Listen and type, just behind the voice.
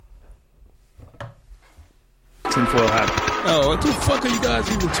tinfoil hat. Oh, what the fuck are you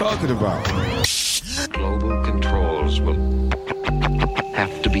guys even talking about? Global controls will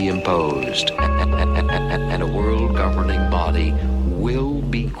have to be imposed, and a world governing body will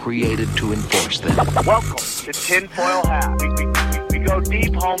be created to enforce them. Welcome to Tinfoil Hat. We go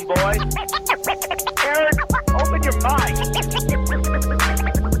deep, homeboy. Aaron, open your mind.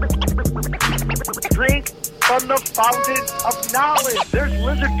 Drink from the fountain of knowledge. There's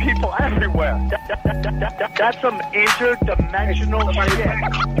lizard people everywhere. That's some interdimensional shit.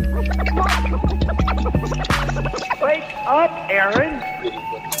 Wake up, Aaron.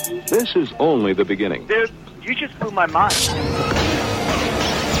 This is only the beginning. Dude, you just blew my mind.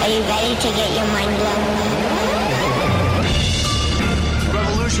 Are you ready to get your mind blown?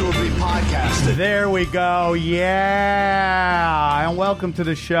 Revolution will be podcasted. There we go. Yeah. And welcome to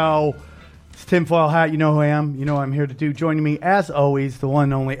the show. It's Tinfoil Hat. You know who I am. You know what I'm here to do. Joining me, as always, the one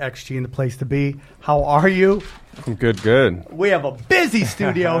and only XG in the place to be. How are you? Good. We have a busy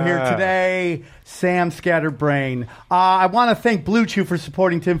studio here today. Sam Scatterbrain. I want to thank Blue Chew for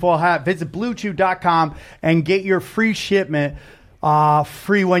supporting Tinfoil Hat. Visit BlueChew.com and get your free shipment.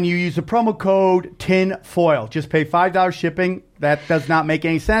 Free when you use the promo code TINFOIL. Just pay $5 shipping. That does not make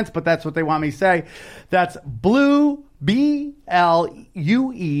any sense, but that's what they want me to say. That's Blue, BLUE,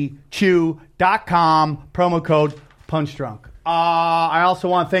 Chew.com, promo code PunchDrunk. I also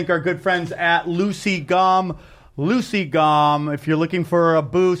want to thank our good friends at Lucy Gum. Lucy Gum, if you're looking for a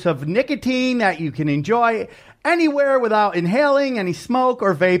boost of nicotine that you can enjoy anywhere without inhaling any smoke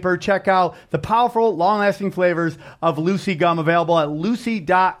or vapor, check out the powerful, long-lasting flavors of Lucy Gum available at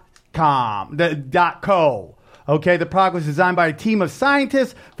lucy.co. Okay, the product was designed by a team of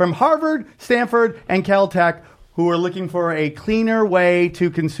scientists from Harvard, Stanford, and Caltech who are looking for a cleaner way to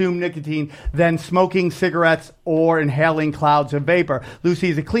consume nicotine than smoking cigarettes or inhaling clouds of vapor. Lucy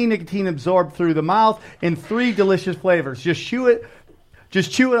is a clean nicotine absorbed through the mouth in 3 delicious flavors. Just chew it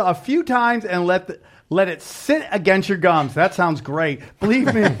a few times and let it sit against your gums. That sounds great.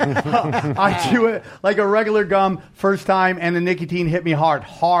 Believe me, I chew it like a regular gum first time, and the nicotine hit me hard.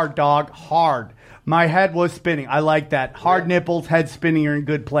 Hard, dog, hard. My head was spinning. I like that. Hard nipples, head spinning are in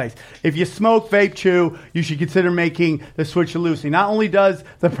good place. If you smoke, vape, chew, you should consider making the switch to Lucy. Not only does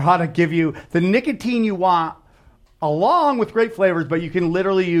the product give you the nicotine you want, along with great flavors, but you can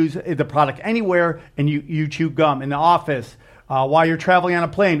literally use the product anywhere, and you chew gum in the office, while you're traveling on a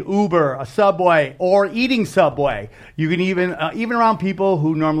plane, Uber, a Subway, or eating Subway. You can even around people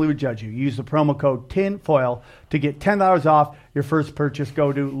who normally would judge you. Use the promo code TINFOIL to get $10 off your first purchase.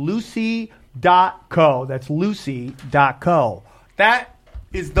 Go to lucy.co. That's lucy.co. That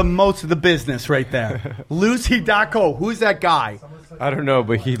is the most of the business right there. Lucy.co. Who's that guy? I don't know,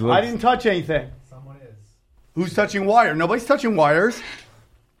 but he looks... I didn't touch anything. Someone is. Who's touching wire? Nobody's touching wires.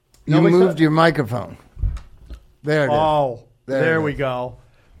 You moved your microphone. There it is. Oh, there we go.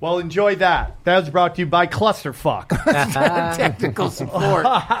 Well, enjoy that. That was brought to you by Clusterfuck. Technical support.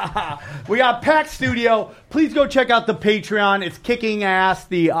 We got packed studio. Please go check out the Patreon. It's kicking ass.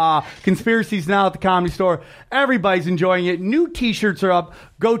 The Conspiracy's now at the Comedy Store. Everybody's enjoying it. New T-shirts are up.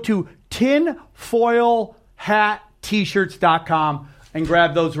 Go to tinfoilhattshirts.com and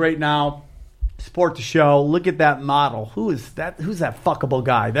grab those right now. Support the show. Look at that model. Who's that fuckable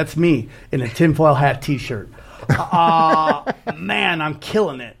guy? That's me in a tinfoil hat T-shirt. Man, I'm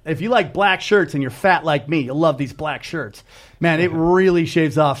killing it. If you like black shirts and you're fat like me, you'll love these black shirts. Man, it really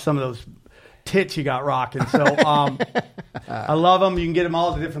shaves off some of those tits you got rocking. So I love them. You can get them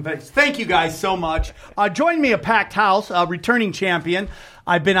all the different things. Thank you guys so much. Join me, a packed house, a returning champion.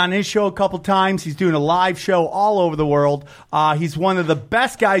 I've been on his show a couple times. He's doing a live show all over the world. He's one of the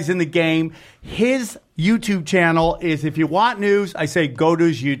best guys in the game. His YouTube channel is, if you want news, I say go to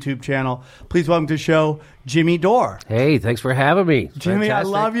his YouTube channel. Please welcome to the show, Jimmy Dore. Hey, thanks for having me. Jimmy,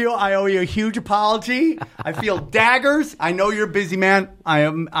 fantastic. I love you. I owe you a huge apology. I feel daggers. I know you're a busy man.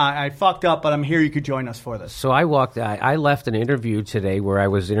 I fucked up, but I'm here. You could join us for this. So I left an interview today where I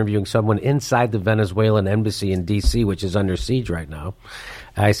was interviewing someone inside the Venezuelan embassy in D.C., which is under siege right now.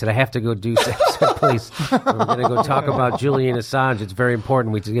 I said, I have to go do some place. We're going to go talk about Julian Assange. It's very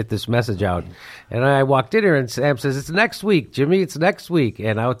important we to get this message out. And I walked in here, and Sam says, it's next week, Jimmy. It's next week.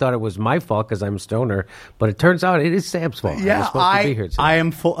 And I thought it was my fault because I'm a stoner. But it turns out it is Sam's fault. Yeah, I was supposed to be here today. I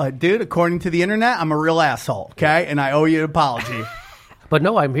am full. Dude, according to the internet, I'm a real asshole, okay? And I owe you an apology. But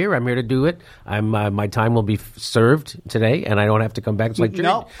no, I'm here. I'm here to do it. My time will be served today, and I don't have to come back. It's like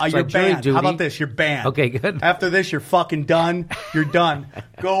no, you're banned. How about this? You're banned. Okay, good. After this, you're fucking done. You're done.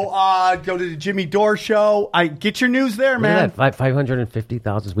 Go to the Jimmy Dore show. Get your news there, man.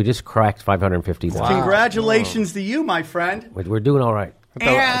 550,000. We just cracked 550,000. Wow. Congratulations to you, my friend. We're doing all right.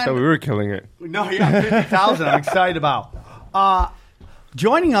 I thought we were killing it. No, yeah, 50,000. I'm excited about.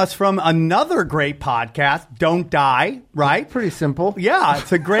 Joining us from another great podcast, Don't Die, right? Pretty simple. Yeah,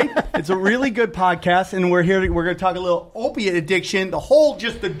 it's a really good podcast, and we're going to talk a little opiate addiction, the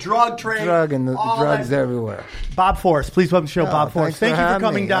drug trade. The drugs everywhere. Bob Forrest, please welcome to the show, Bob Forrest. Thank you for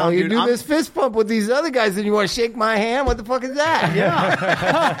coming down. Oh, you dude. do this fist pump with these other guys, and you want to shake my hand? What the fuck is that? Yeah.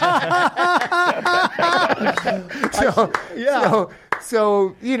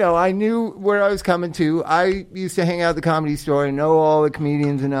 So, I knew where I was coming to. I used to hang out at the Comedy Store. I know all the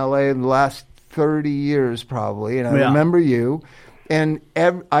comedians in L.A. in the last 30 years probably, and I remember you. And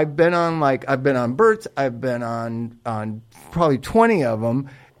I've been on Bert's. I've been on probably 20 of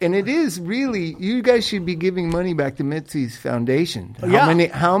them. And it is really, you guys should be giving money back to Mitzi's foundation.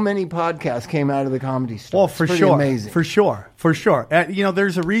 How many podcasts came out of the Comedy Store? Well, for sure. Amazing. For sure.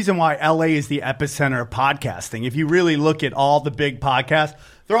 There's a reason why LA is the epicenter of podcasting. If you really look at all the big podcasts,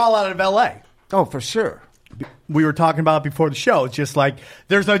 they're all out of LA. Oh, for sure. We were talking about it before the show. It's just like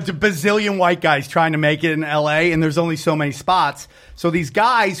there's a bazillion white guys trying to make it in LA, and there's only so many spots. So these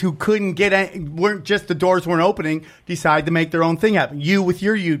guys who couldn't the doors weren't opening, decided to make their own thing happen. You with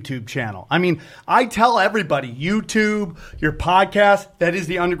your YouTube channel. I mean, I tell everybody, YouTube, your podcast, that is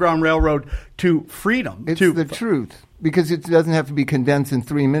the Underground Railroad to freedom. It's the truth. Because it doesn't have to be condensed in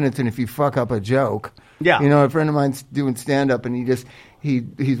 3 minutes, and if you fuck up a joke. Yeah. A friend of mine's doing stand-up, and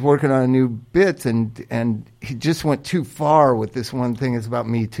he's working on a new bits, and he just went too far with this one thing. It's about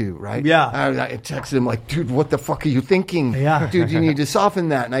Me Too, right? Yeah. I texted him like, dude, what the fuck are you thinking? Yeah. Dude, you need to soften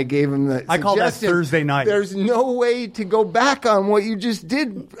that. And I gave him the I call that Thursday night. There's no way to go back on what you just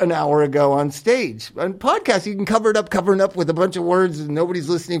did an hour ago on stage. On podcasts, you can covering up with a bunch of words, and nobody's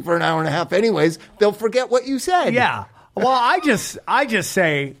listening for an hour and a half anyways. They'll forget what you said. Yeah. Well, I just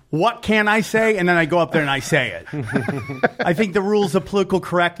say, what can I say? And then I go up there and I say it. I think the rules of political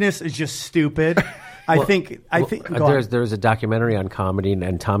correctness is just stupid. There's a documentary on comedy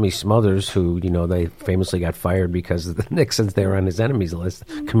and Tommy Smothers, who, they famously got fired because of the Nixons. They were on his enemies list.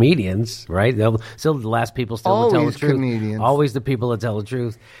 Comedians, right? They'll still the last people still to tell the truth. Comedians. Always the people that tell the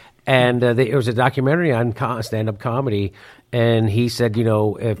truth. And there was a documentary on stand-up comedy, and he said,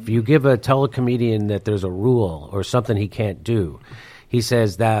 if you give a telecomedian that there's a rule or something he can't do, he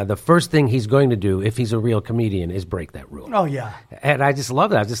says that the first thing he's going to do, if he's a real comedian, is break that rule. Oh, yeah. And I just love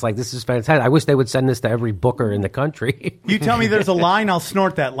that. I was just like, this is fantastic. I wish they would send this to every booker in the country. You tell me there's a line, I'll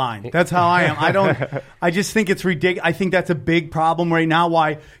snort that line. That's how I am. I just think it's ridiculous. I think that's a big problem right now.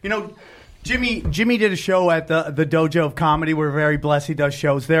 Why, Jimmy did a show at the Dojo of Comedy. We're very blessed he does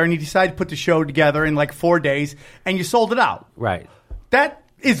shows there. And he decided to put the show together in like 4 days, and you sold it out. Right. That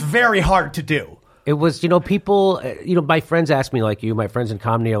is very hard to do. It was, people, my friends ask me like you, my friends in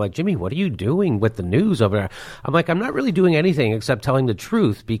comedy are like, Jimmy, what are you doing with the news over there? I'm like, I'm not really doing anything except telling the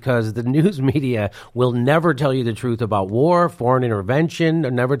truth, because the news media will never tell you the truth about war, foreign intervention, or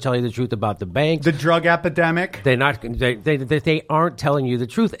never tell you the truth about the banks. The drug epidemic. They aren't telling you the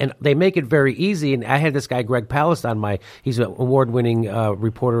truth, and they make it very easy. And I had this guy, Greg Palast, he's an award-winning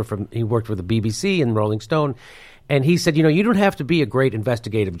reporter he worked with the BBC and Rolling Stone. And he said, you don't have to be a great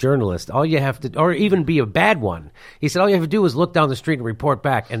investigative journalist. All you have to, or even be a bad one. He said, all you have to do is look down the street and report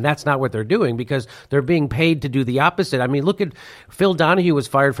back. And that's not what they're doing, because they're being paid to do the opposite. I mean, look at Phil Donahue was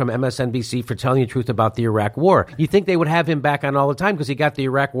fired from MSNBC for telling the truth about the Iraq War. You think they would have him back on all the time because he got the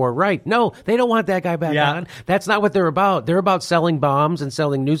Iraq War right? No, they don't want that guy back on. That's not what they're about. They're about selling bombs and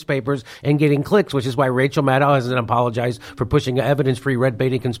selling newspapers and getting clicks, which is why Rachel Maddow hasn't apologized for pushing evidence-free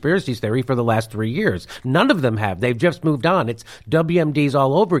red-baiting conspiracy theory for the last 3 years. None of them have. They've just moved on. It's WMDs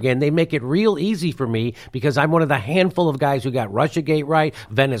all over again. They make it real easy for me because I'm one of the handful of guys who got Russiagate right,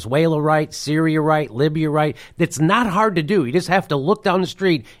 Venezuela right, Syria right, Libya right. It's not hard to do. You just have to look down the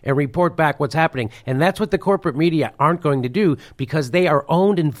street and report back what's happening. And that's what the corporate media aren't going to do, because they are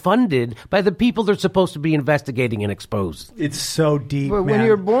owned and funded by the people they're supposed to be investigating and exposed. It's so deep, but man. When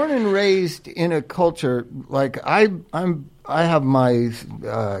you're born and raised in a culture like I have my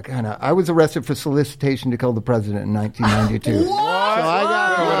I was arrested for solicitation to kill the president in 1992. What? So I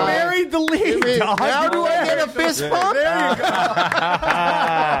got married the lead. How do I get a fist bump? There you go.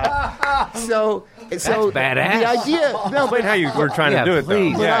 So badass. The idea. No, explain how you were trying to do it,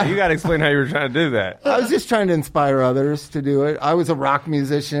 please. though. Yeah, you got to explain how you were trying to do that. I was just trying to inspire others to do it. I was a rock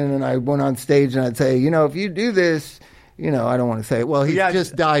musician, and I went on stage and I'd say, if you do this. I don't want to say it. Well, he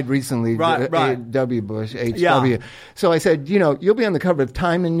just died recently, right. W. Bush, H.W. Yeah. So I said, you'll be on the cover of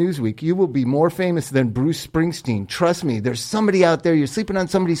Time and Newsweek. You will be more famous than Bruce Springsteen. Trust me, there's somebody out there. You're sleeping on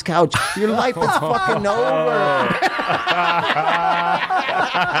somebody's couch. Your life is fucking over.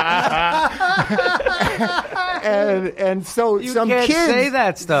 and so You some can't kids say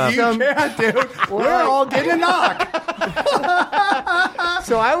that stuff. You can't, dude. We're all getting a knock.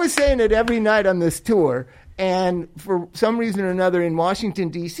 So I was saying it every night on this tour. And for some reason or another in Washington,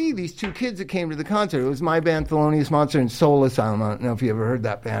 D.C., these two kids that came to the concert, it was my band, Thelonious Monster, and Soul Asylum. I don't know if you ever heard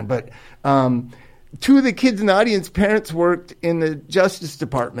that band. But two of the kids in the audience, parents worked in the Justice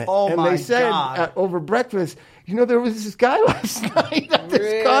Department. Oh, and my they said God. Over breakfast, there was this guy last night at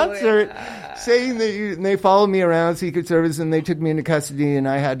this concert saying that and they followed me around, Secret Service, and they took me into custody, and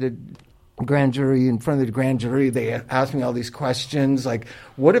I had to... grand jury, in front of the grand jury, they asked me all these questions like,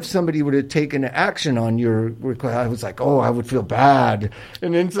 what if somebody would have taken action on your request? I was like, I would feel bad.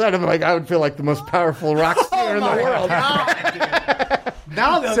 And inside of I would feel like the most powerful rock star in the world.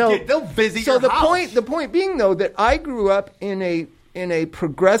 Now they'll visit so your house. the point being, though, that I grew up in a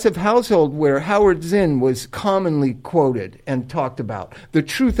progressive household where Howard Zinn was commonly quoted and talked about. The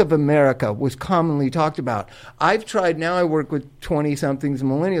Truth of America was commonly talked about. Now I work with 20-somethings and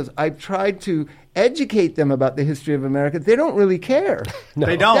millennials. I've tried to educate them about the history of America. They don't really care. No.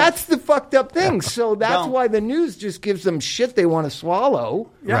 They don't. That's the fucked up thing. So that's why the news just gives them shit they want to swallow.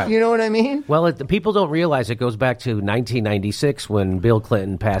 Yeah. You know what I mean? Well, people don't realize it goes back to 1996 when Bill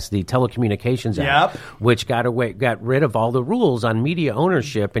Clinton passed the Telecommunications Act, which got rid of all the rules on media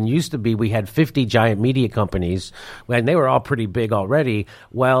ownership. And used to be we had 50 giant media companies, and they were all pretty big already.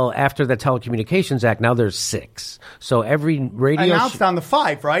 Well, after the Telecommunications Act, now there's 6. So every radio announced down to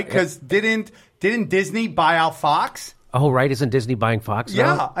 5, right? Because didn't Disney buy out Fox? Oh, right. Isn't Disney buying Fox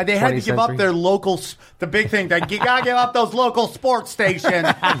now? Yeah, they had to give up their local, the big thing, you got to give up those local sports stations.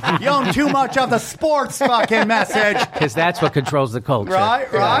 You own too much of the sports fucking message. Because that's what controls the culture.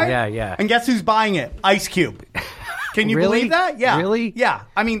 Right? Yeah. And guess who's buying it? Ice Cube. Can you Really? believe that? Yeah. Really? Yeah.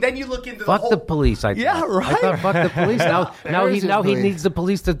 I mean, then you look into Fuck the whole... the police. Yeah, right. I thought fuck the police. Now he needs the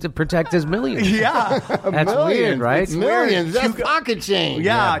police to protect his millions. Yeah. That's weird, right? It's millions. That's pocket change.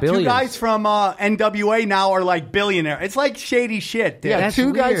 Yeah, two billions. guys from NWA now are like billionaire. It's like shady shit, dude. Yeah, That's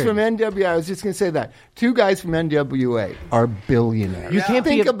two guys weird. from NWA. I was just going to say that. 2 guys from NWA are billionaires. You can't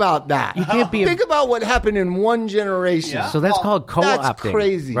think be a- about that. You can't be a- think about what happened in one generation. Yeah. So that's called co-opting. That's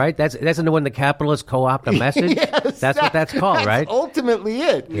crazy. Right? That's when the capitalists co-opt a message? Yes, that's what that's called, that's right? ultimately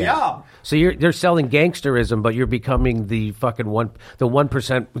it. Yeah. So they're selling gangsterism, but you're becoming the fucking 1%,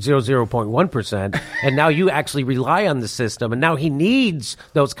 0.1%, and now you actually rely on the system, and now he needs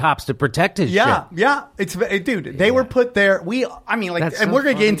those cops to protect his shit. Yeah. Dude, they were put there. That's and so we're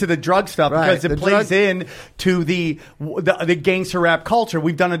gonna get funny. into the drug stuff Right, because the it plays drug- in to the gangster rap culture.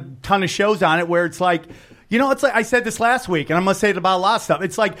 We've done a ton of shows on it where it's like. It's like I said this last week, and I'm going to say it about a lot of stuff.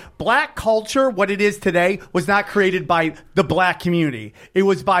 It's like black culture, what it is today, was not created by the black community. It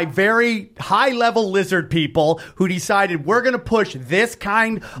was by very high-level lizard people who decided we're going to push this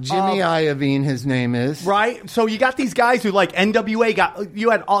kind Jimmy Iovine, his name is. Right? So you got these guys who like NWA you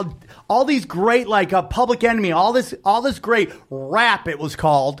had all these great like Public Enemy, all this great rap it was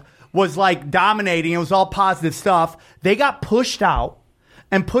called, was like dominating. It was all positive stuff. They got pushed out.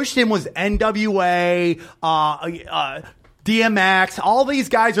 And pushed in was NWA, DMX. All these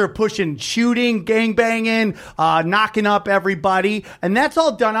guys are pushing shooting, gangbanging, knocking up everybody. And that's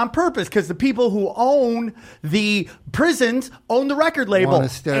all done on purpose because the people who own the prisons own the record label. Want a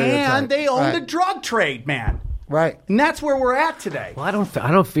stereotype. And they own Right. the drug trade, man. Right. And that's where we're at today. Well, I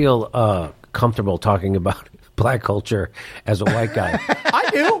don't feel comfortable talking about black culture as a white guy. I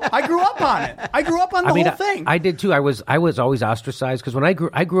do. I grew up on it. I grew up on the whole thing. I did too. I was always ostracized because when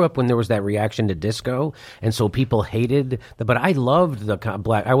I grew up when there was that reaction to disco, and so people hated but I loved the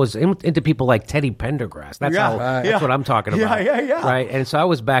black. I was into people like Teddy Pendergrass. That's that's what I'm talking about. Yeah. Right. And so I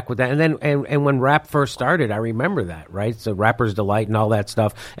was back with that. And then and when rap first started, I remember that. Right. So Rapper's Delight and all that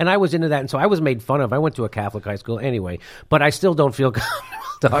stuff. And I was into that. And so I was made fun of. I went to a Catholic high school anyway, but I still don't feel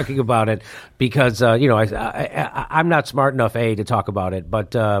talking about it because I'm not smart enough to talk about it,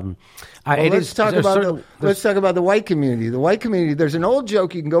 but let's talk about the white community. The white community. There's an old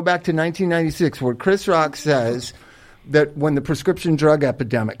joke you can go back to 1996 where Chris Rock says that when the prescription drug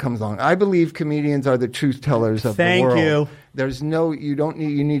epidemic comes along, I believe comedians are the truth tellers of the world. Thank you. There's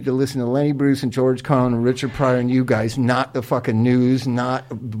you need to listen to Lenny Bruce and George Carlin and Richard Pryor and you guys, not the fucking news, not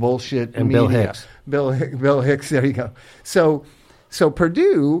bullshit and media. Bill Hicks. Bill Hicks. There you go. So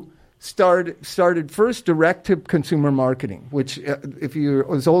Purdue started first direct-to-consumer marketing, which, if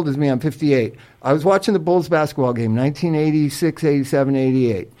you're as old as me, I'm 58. I was watching the Bulls basketball game, 1986, 87,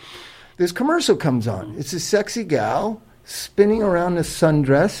 88. This commercial comes on. It's a sexy gal spinning around in a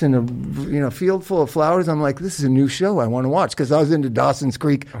sundress in a field full of flowers. I'm like, this is a new show I want to watch because I was into Dawson's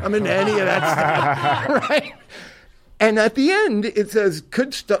Creek. I'm into any of that stuff, right? And at the end, it says,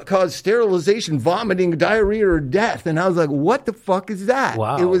 could cause sterilization, vomiting, diarrhea, or death. And I was like, what the fuck is that?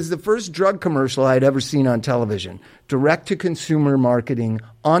 Wow. It was the first drug commercial I'd ever seen on television. Direct-to-consumer marketing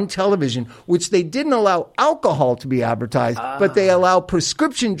on television, which they didn't allow alcohol to be advertised, but they allow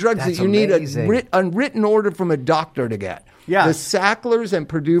prescription drugs that you need a unwritten order from a doctor to get. Yes. The Sacklers and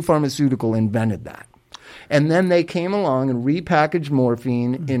Purdue Pharmaceutical invented that. And then they came along and repackaged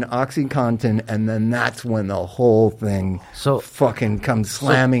morphine in OxyContin, and then that's when the whole thing fucking comes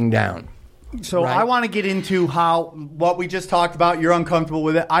slamming down. So I want to get into what we just talked about. You're uncomfortable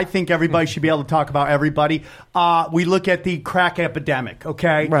with it. I think everybody should be able to talk about everybody. We look at the crack epidemic,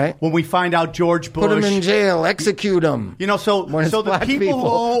 okay? Right. When we find out George Bush. Put him in jail, execute him. You know, when it's the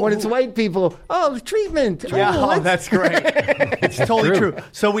people when it's white people, treatment. Yeah, that's great. It's totally true.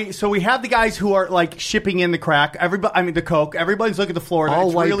 So we have the guys who are like shipping in the crack. The coke. Everybody's looking at the Florida. All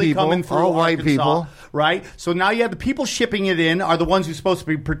it's white really people. coming through All white Arkansas, people. right? So now you have the people shipping it in are the ones who're supposed to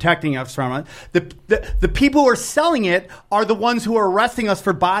be protecting us from it. The people who are selling it are the ones who are arresting us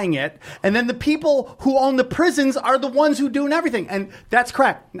for buying it. And then the people who own the prisons are the ones who doing everything. And that's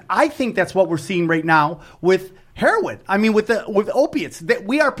correct. I think that's what we're seeing right now with heroin. I mean, with opiates. That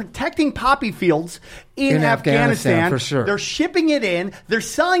we are protecting poppy fields in Afghanistan. For sure. They're shipping it in. They're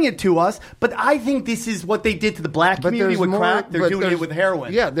selling it to us. But I think this is what they did to the black community with crack. They're doing it with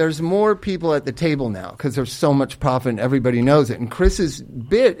heroin. Yeah, there's more people at the table now because there's so much profit and everybody knows it. And Chris's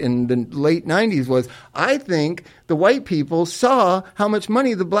bit in the late 90s was, I think the white people saw how much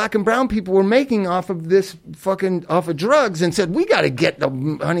money the black and brown people were making off of drugs and said, we got to get the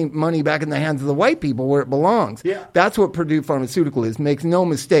money back in the hands of the white people where it belongs. Yeah. That's what Purdue Pharmaceutical is. Makes no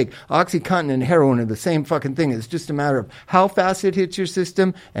mistake. OxyContin and heroin are the same fucking thing. It's just a matter of how fast it hits your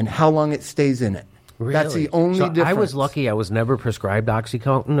system and how long it stays in it. Really? That's the only difference. I was lucky. I was never prescribed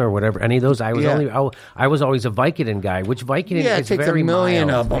OxyContin or whatever, any of those. I was I was always a Vicodin guy, which Vicodin is it takes very a million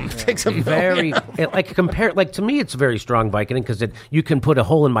mild. of them. It takes a million. To me, it's very strong Vicodin because you can put a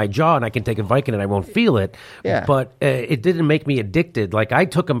hole in my jaw and I can take a Vicodin and I won't feel it. Yeah. But it didn't make me addicted. Like I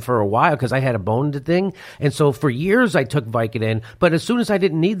took them for a while because I had a bone thing, and so for years I took Vicodin. But as soon as I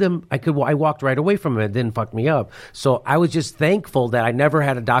didn't need them, I walked right away from it. It didn't fuck me up. So I was just thankful that I never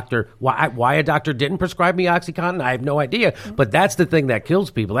had a doctor. Why a doctor didn't prescribe me OxyContin, I have no idea. But that's the thing that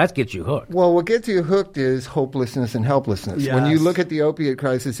kills people. That gets you hooked. Well, what gets you hooked is hopelessness and helplessness. Yes. When you look at the opiate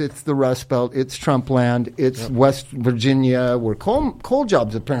crisis, it's the Rust Belt, it's Trump land, it's West Virginia, where coal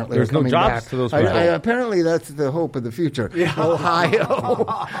jobs apparently There's are coming no jobs back. to those people. Apparently, that's the hope of the future. Yeah. Ohio,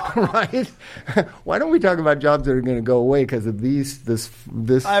 right? Why don't we talk about jobs that are going to go away because of this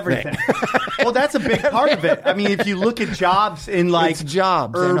everything? Thing? Well, that's a big part of it. I mean, if you look at jobs in it's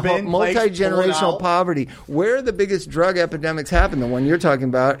jobs urban, and multi-generational poverty. Where the biggest drug epidemics happen, the one you're talking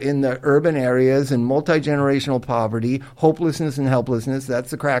about, in the urban areas and multi-generational poverty, hopelessness and helplessness.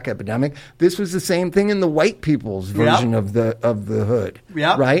 That's the crack epidemic. This was the same thing in the white people's version of the hood,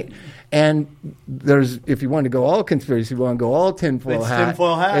 right? And if you want to go all conspiracy, you want to go all tinfoil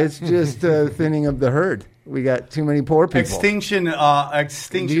hat. It's just thinning of the herd. We got too many poor people. Extinction.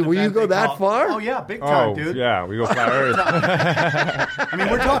 Will you go that far? Oh yeah, big time, dude. Yeah, we go flat Earth. I mean,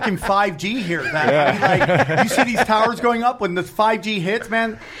 we're talking 5G here. You see these towers going up when the 5G hits,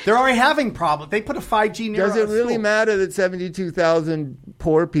 man. They're already having problems. They put a 5G near. Does it really matter that 72,000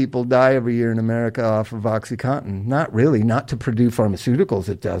 poor people die every year in America off of OxyContin? Not really. Not to Purdue Pharmaceuticals,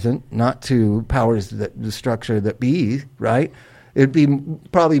 it doesn't. Not to powers the structure that be, right? It'd be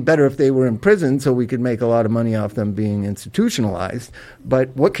probably better if they were in prison so we could make a lot of money off them being institutionalized.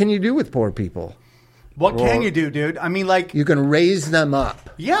 But what can you do with poor people? What can you do, dude? I mean, you can raise them up.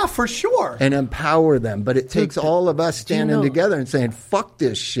 Yeah, for sure. And empower them. But it takes all of us standing together and saying, fuck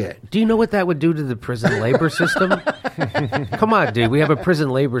this shit. Do you know what that would do to the prison labor system? Come on, dude. We have a prison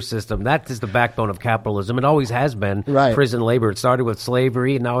labor system. That is the backbone of capitalism. It always has been prison labor. It started with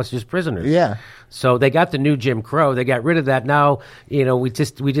slavery, and now it's just prisoners. Yeah. So they got the new Jim Crow. They got rid of that. Now, we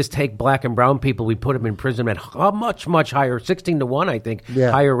just take black and brown people. We put them in prison at a much, much higher, 16-1, I think,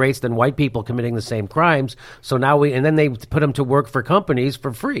 higher rates than white people committing the same crimes. So now and then they put them to work for companies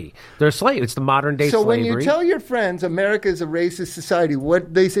for free. They're slaves. It's the modern day slavery. So when you tell your friends America is a racist society,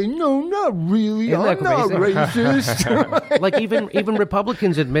 what they say, no, not really. I'm not racist. Like even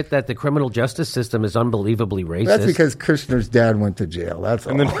Republicans admit that the criminal justice system is unbelievably racist. That's because Kushner's dad went to jail. That's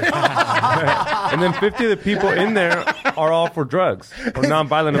all. And then 50 of the people in there are all for drugs or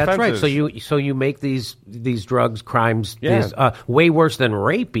nonviolent That's offenses. right. So you make these drugs, crimes, these, way worse than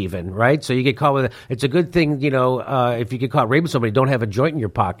rape, even, right? So you get caught with it. It's a good thing, if you get caught raping somebody, don't have a joint in your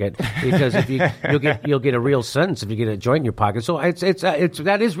pocket, because if you'll get a real sentence if you get a joint in your pocket. So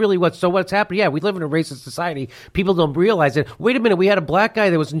that is really what's happening. Yeah, we live in a racist society. People don't realize it. Wait a minute, we had a black guy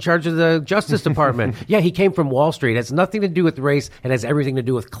that was in charge of the Justice Department. Yeah, he came from Wall Street. It has nothing to do with race and has everything to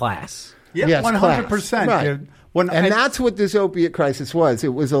do with class. Yeah, Yes, 100%. right. Dude. And that's what this opiate crisis was.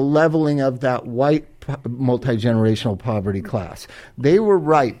 It was a leveling of that white multi-generational poverty class. They were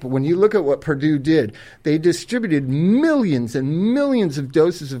ripe. When you look at what Purdue did, they distributed millions and millions of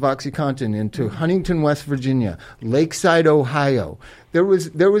doses of OxyContin into Huntington, West Virginia, Lakeside, Ohio. There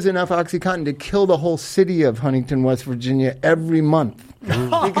was enough OxyContin to kill the whole city of Huntington, West Virginia every month.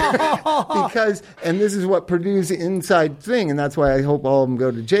 because, and this is what Purdue's inside thing, and that's why I hope all of them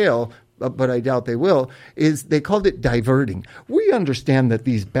go to jail, but I doubt they will, is they called it diverting. We understand that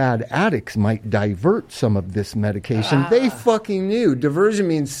these bad addicts might divert some of this medication. They fucking knew. Diversion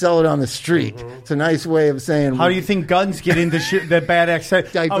means sell it on the street. It's a nice way of saying... How do you think guns get into the bad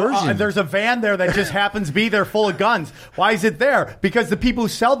accident? Diversion. There's a van there that just happens to be there full of guns. Why is it there? Because the people who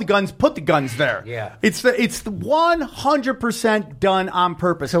sell the guns put the guns there. Yeah. It's the 100% done on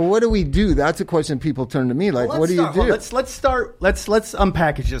purpose. So what do we do? That's a question people turn to me like, what do you do? Let's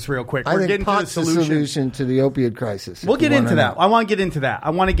unpackage this real quick. I think pot's the solution to the opioid crisis. We'll get into that. I want to get into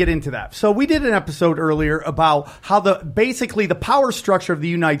that. So we did an episode earlier about how basically the power structure of the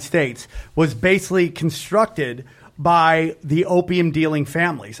United States was basically constructed by the opium dealing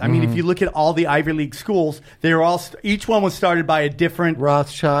families. I mean, if you look at all the Ivy League schools, they were all each one was started by a different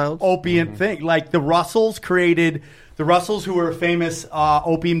Rothschild opium thing. Like the Russells created. The Russells, who were a famous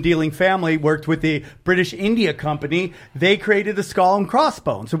opium-dealing family, worked with the British India Company. They created the skull and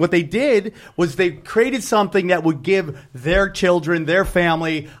crossbones. So what they did was they created something that would give their children, their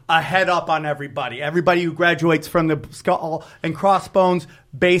family, a head up on everybody. Everybody who graduates from the skull and crossbones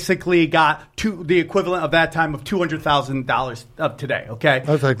basically got the equivalent of that time of $200,000 of today, okay?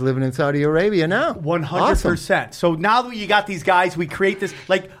 That's like living in Saudi Arabia now. 100%. Awesome. So now that you got these guys, we create this,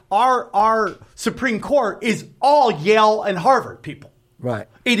 like our Supreme Court is all Yale and Harvard people. Right.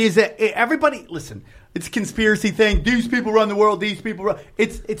 It is everybody, listen, it's a conspiracy thing. These people run the world. These people run.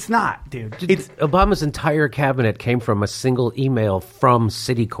 It's not, dude. Obama's entire cabinet came from a single email from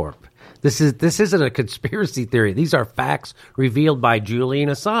Citicorp. This isn't a conspiracy theory. These are facts revealed by Julian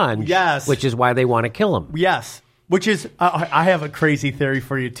Assange. Yes. Which is why they want to kill him. Yes. Which is, I have a crazy theory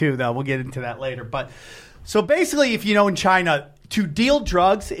for you too, though. We'll get into that later. But so basically, if you know, in China, to deal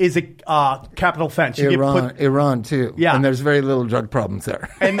drugs is a capital offense. Iran too. Yeah. And there's very little drug problems there.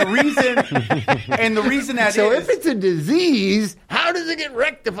 And the reason that so if it's a disease, how does it get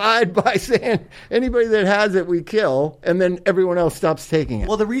rectified by saying anybody that has it we kill, and then everyone else stops taking it?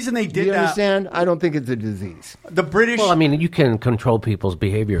 Well, the reason they did Do you that, understand? I don't think it's a disease. The British. Well, I mean, you can control people's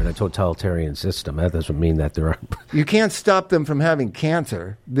behavior in a totalitarian system. That doesn't mean that there are. You can't stop them from having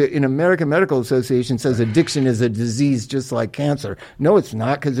cancer. The American Medical Association says addiction is a disease just like cancer. No, it's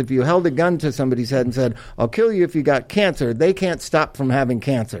not, because if you held a gun to somebody's head and said, I'll kill you if you got cancer, they can't stop from having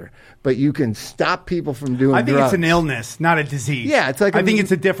cancer. But you can stop people from doing drugs. I think it's an illness, not a disease. Yeah, it's like I think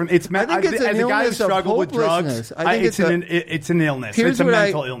it's a different. As a guy who struggled with drugs, I think it's an illness. It's a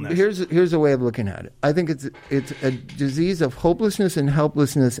mental illness. Here's a way of looking at it. I think it's a disease of hopelessness and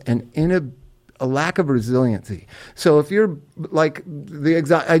helplessness and a lack of resiliency. So if you're like the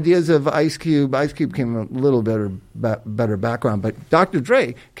ideas of Ice Cube came from a little better background, but Dr.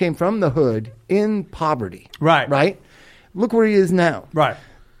 Dre came from the hood in poverty. Right? Look where he is now. Right.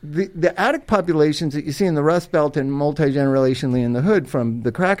 The addict populations that you see in the Rust Belt and multi-generationally in the hood from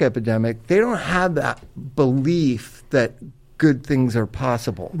the crack epidemic, they don't have that belief that good things are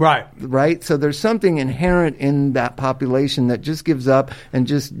possible. Right? So there's something inherent in that population that just gives up and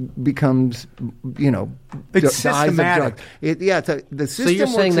just becomes, it's systematic. The system so you're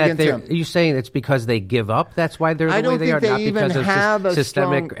saying that you're saying it's because they give up? That's why they're the way they are, not because of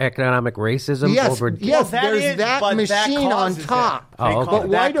systemic economic racism? Yes, there's that machine on top. But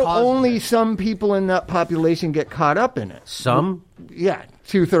why do only some people in that population get caught up in it? Some? Yeah.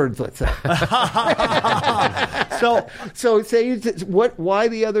 2/3, let's say. so say why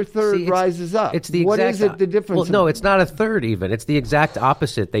the other third rises up? It's the what exact, is it? The difference? Well, no, it's not a third even. It's the exact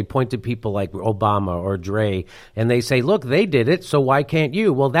opposite. They point to people like Obama or Dre, and they say, "Look, they did it, so why can't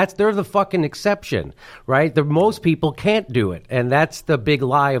you?" Well, they're the fucking exception, right? Most people can't do it, and that's the big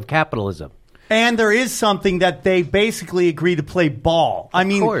lie of capitalism. And there is something that they basically agree to play ball. I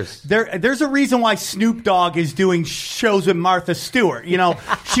mean, course. there's a reason why Snoop Dogg is doing shows with Martha Stewart. You know,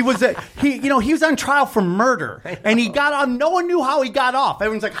 he was on trial for murder, and he got on. No one knew how he got off.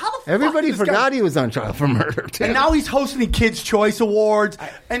 Everyone's like, how the fuck? Everybody is this forgot guy? he was on trial for murder, too. And now he's hosting the Kids' Choice Awards,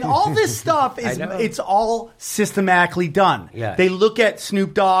 and all this stuff it's all systematically done. Yeah. They look at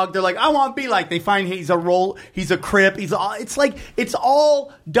Snoop Dogg, they're like, I want to be like. They find he's a Crip. It's like it's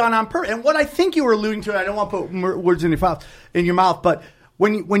all done on purpose. And what I think you were alluding to, I don't want to put words in your mouth, but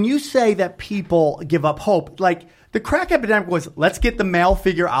when you say that people give up hope, like the crack epidemic was, let's get the male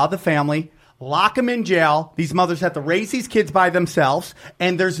figure out of the family. Lock them in jail. These mothers have to raise these kids by themselves,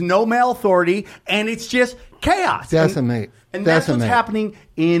 and there's no male authority, and it's just chaos. Decimate. And that's what's happening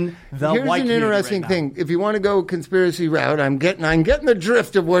in the Here's white an community interesting right now. thing. If you want to go conspiracy route, I'm getting the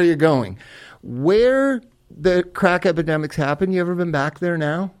drift of where you're going. Where the crack epidemics happen, you ever been back there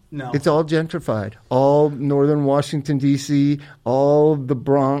now? No. It's all gentrified. All northern Washington, D.C., all the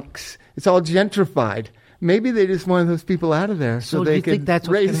Bronx. It's all gentrified. Maybe they just wanted those people out of there so do they you could think that's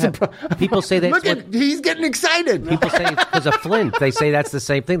what's raise gonna the happen? People say that's he's getting excited. People say it's because of Flint. They say that's the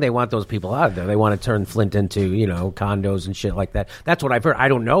same thing. They want those people out of there. They want to turn Flint into, condos and shit like that. That's what I've heard. I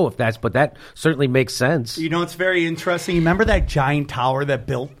don't know if but that certainly makes sense. You know, it's very interesting. You remember that giant tower that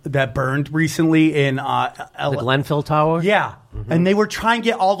burned recently in The Glenville Tower? Yeah. Mm-hmm. And they were trying to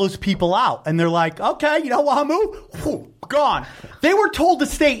get all those people out. And they're like, okay, you know what, Hamu? Gone. They were told to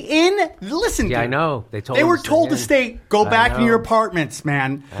stay in. Listen, Yeah, dude. I know. They were told to stay. Go back in your apartments,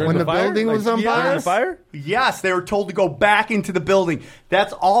 man. When the building was on fire? Yes, they were told to go back into the building.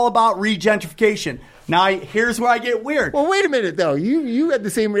 That's all about regentrification. Now, here's where I get weird. Well, wait a minute, though. You had the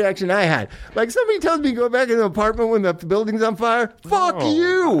same reaction I had. Like, somebody tells me to go back in the apartment when the building's on fire. Fuck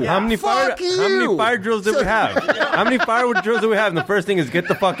you. How many fire drills did we have? How many fire drills do we have? And the first thing is get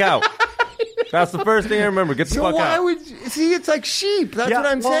the fuck out. That's the first thing I remember. Get the fuck out. It's like sheep. That's what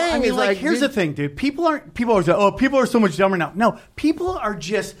I'm saying. I mean, is here's the thing, dude. People are say, oh, people are so much dumber now. No, people are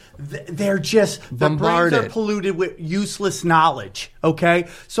just, they're just, their brains are polluted with useless knowledge, okay?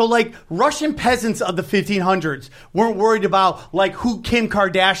 So, like, Russian peasants of the 1500s weren't worried about, like, who Kim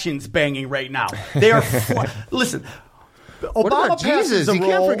Kardashian's banging right now. They are, listen, what about passes Jesus? You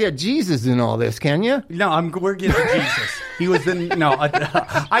can't forget Jesus in all this, can you? No, we're getting to Jesus. He was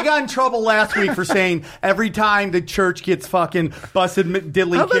I got in trouble last week for saying every time the church gets fucking busted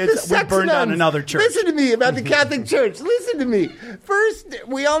diddling kids, we burn down another church. Listen to me about the Catholic Church. Listen to me. First,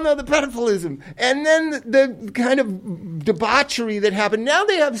 we all know the pedophilism, and then the kind of debauchery that happened. Now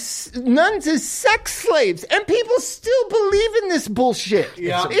they have nuns as sex slaves, and people still believe in this bullshit.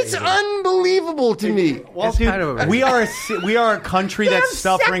 Yeah. It's unbelievable to me. Well, dude, we are a country that's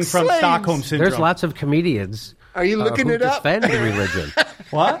suffering from Stockholm syndrome. There's lots of comedians. Are you looking who it up? defend religion.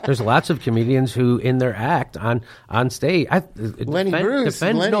 What? There's lots of comedians who, in their act on stage, defend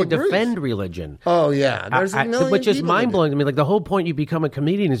religion. Oh yeah, there's a million which is people mind blowing to me. Like the whole point you become a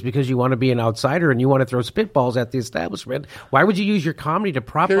comedian is because you want to be an outsider and you want to throw spitballs at the establishment. Why would you use your comedy to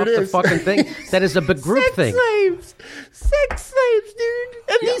prop up the fucking thing that is a big group thing? Sex slaves, dude.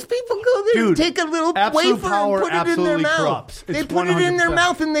 And these people go there and take a little wafer and put it in their mouth. Corrupts. They put it in their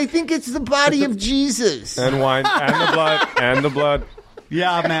mouth and they think it's the body of Jesus. And wine, and the blood.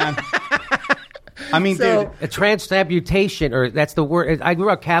 Yeah, man. I mean, dude. A transmutation, or that's the word. I grew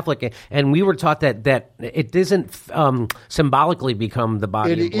up Catholic, and we were taught that it doesn't symbolically become the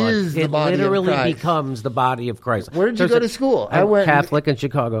body of blood. Is the body literally of Christ. becomes the body of Christ. Where did you go to school? I went Catholic in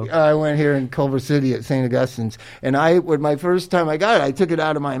Chicago. I went here in Culver City at St. Augustine's, and when my first time I got it, I took it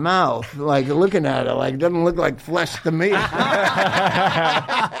out of my mouth, like looking at it, like it doesn't look like flesh to me.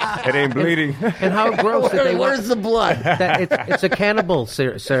 It ain't bleeding. And how gross that they Where's the blood? It's a cannibal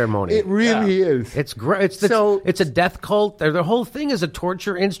ceremony. It really is. It's great. It's a death cult. The whole thing is a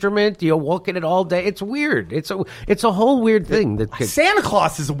torture instrument. You look at it all day. It's weird. It's a whole weird thing. Santa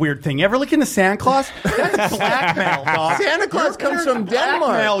Claus is a weird thing. You ever look into Santa Claus? That's blackmail, dog. Santa Claus comes from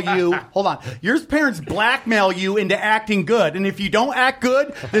Denmark. Hold on. Your parents blackmail you into acting good, and if you don't act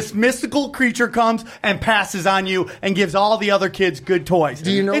good, this mystical creature comes and passes on you and gives all the other kids good toys.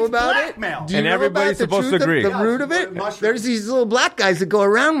 Do you know about blackmail. it? Do you and know everybody's about supposed to agree. The root of it? There's these little black guys that go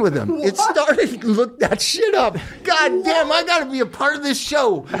around with them. It started. Look that shit up. God damn, I got to be a part of this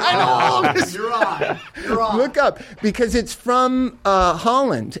show. I know all this. You're on. Look up, because it's from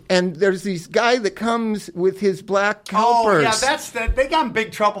Holland, and there's this guy that comes with his black helpers. Oh, yeah, they got in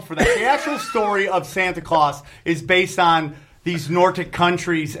big trouble for that. The actual story of Santa Claus is based on these Nordic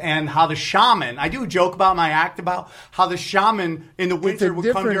countries and how the shaman. I do a joke about my act about how the shaman in the winter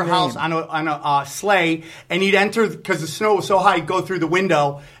would come to your house on a sleigh, and he'd enter because the snow was so high. He'd go through the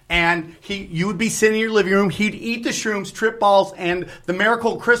window, and you would be sitting in your living room. He'd eat the shrooms, trip balls, and the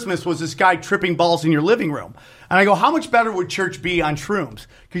miracle of Christmas was this guy tripping balls in your living room. And I go, how much better would church be on shrooms?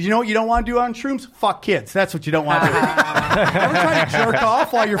 Because you know what you don't want to do on shrooms? Fuck kids. That's what you don't want to do. Ever try to jerk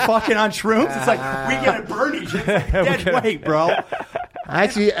off while you're fucking on shrooms? It's like, we get it Bernie. It's like dead weight, bro.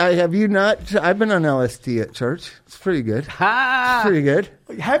 Actually, have you not? I've been on LSD at church. It's pretty good. It's pretty good.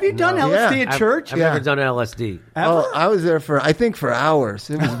 Have you done LSD at church? I've never done LSD. Ever? Oh, I was there for hours.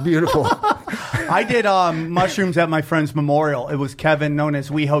 It was beautiful. I did mushrooms at my friend's memorial. It was Kevin, known as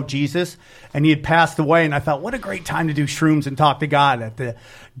WeHo Jesus, and he had passed away. And I thought, what a great time to do shrooms and talk to God at the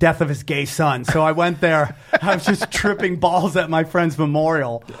death of his gay son. So I went there. I was just tripping balls at my friend's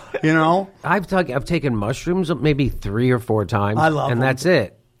memorial. You know, I've taken mushrooms maybe 3 or 4 times. I love them. And that's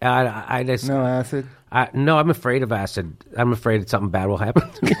it. I just no acid. No, I'm afraid of acid. I'm afraid that something bad will happen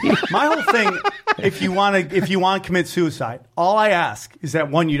to me. My whole thing, if you want to commit suicide, all I ask is that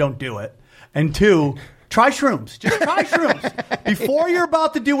 1, you don't do it, and 2, try shrooms. Just try shrooms before you're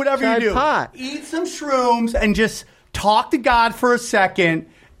about to do whatever you do. Pot. Eat some shrooms and just talk to God for a second.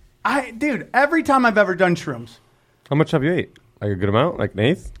 Dude, every time I've ever done shrooms. How much have you ate? Like a good amount? Like an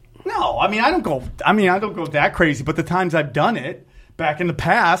eighth? No, I don't go that crazy. But the times I've done it back in the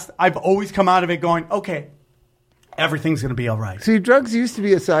past, I've always come out of it going, okay, everything's going to be all right. See, drugs used to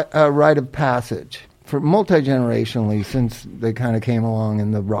be a rite of passage for multi-generationally since they kind of came along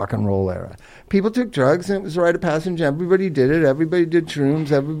in the rock and roll era. People took drugs and it was a rite of passage. Everybody did it. Everybody did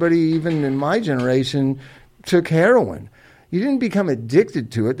shrooms. Everybody, even in my generation, took heroin. You didn't become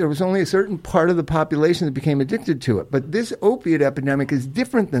addicted to it. There was only a certain part of the population that became addicted to it. But this opiate epidemic is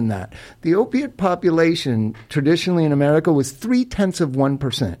different than that. The opiate population traditionally in America was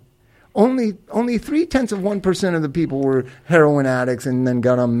 0.3%. Only 0.3% of the people were heroin addicts and then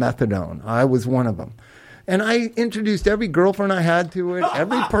got on methadone. I was one of them. And I introduced every girlfriend I had to it,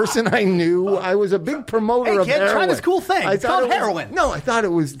 every person I knew. I was a big promoter of heroin. Try this cool thing. It's called heroin. I thought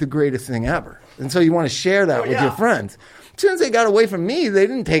it was the greatest thing ever. And so you want to share that with your friends. As soon as they got away from me, they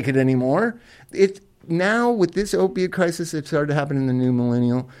didn't take it anymore. Now with this opiate crisis that started to happen in the new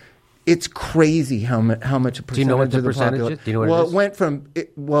millennial, it's crazy how much a percentage. Do you know what the percentage is? Do you know what it is? It went from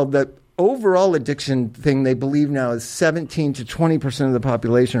the overall addiction thing they believe now is 17 to 20% of the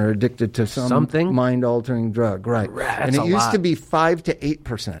population are addicted to something mind-altering drug, right? And it used to be 5 to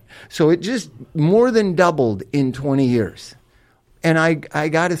 8%. So it just more than doubled in 20 years. And I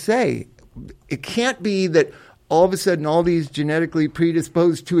got to say, it can't be that all of a sudden all these genetically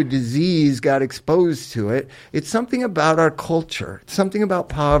predisposed to a disease got exposed to it. It's something about our culture. It's something about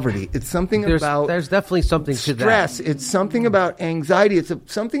poverty. It's something about there's definitely something to stress. that. It's something about anxiety. It's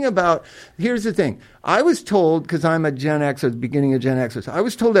something about, here's the thing. I was told, because I'm a Gen X, or the beginning of Gen Xers, I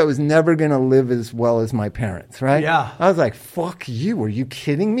was told I was never going to live as well as my parents, right? Yeah. I was like, fuck you. Are you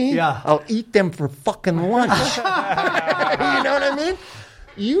kidding me? Yeah. I'll eat them for fucking lunch. You know what I mean?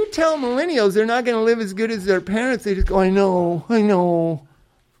 You tell millennials they're not going to live as good as their parents. They just go, I know.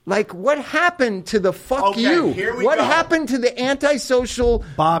 Like, what happened to the fuck you? What happened to the antisocial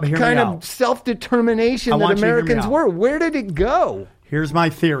Bob, hear kind me of out. self-determination that Americans were? Where did it go? Here's my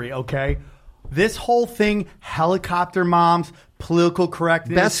theory, okay? This whole thing, helicopter moms, political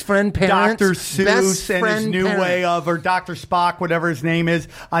correctness, best friend parents, Dr. Seuss and his new way of, or Dr. Spock, whatever his name is,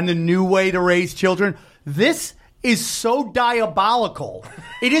 on the new way to raise children. This is so diabolical.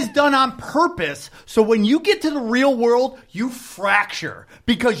 It is done on purpose. So when you get to the real world, you fracture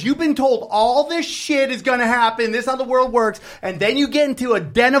because you've been told all this shit is going to happen. This is how the world works. And then you get into a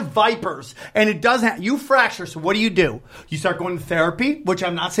den of vipers and it doesn't, you fracture. So what do? You start going to therapy, which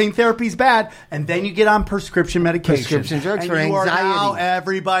I'm not saying therapy is bad. And then you get on prescription medication. Prescription drugs for anxiety. Now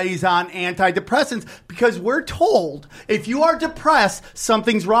everybody's on antidepressants because we're told if you are depressed,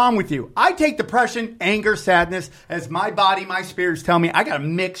 something's wrong with you. I take depression, anger, sadness as my body, my spirits tell me I got to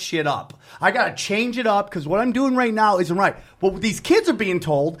mix shit up. I got to change it up because what I'm doing right now isn't right. What these kids are being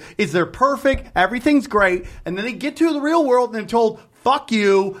told is they're perfect, everything's great, and then they get to the real world and they're told, fuck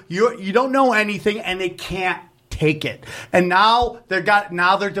you, you don't know anything, and they can't take it. And now they're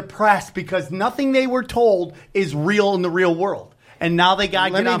depressed because nothing they were told is real in the real world. And now they got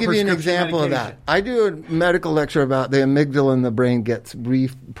to get on prescription medication. Let me give you an example of that. I do a medical lecture about the amygdala in the brain gets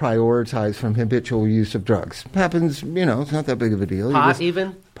reprioritized from habitual use of drugs. Happens, it's not that big of a deal.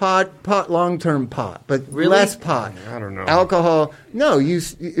 Pot, long-term pot, but less pot. I don't know. Alcohol. No, you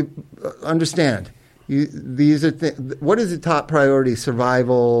understand. These are what is the top priority?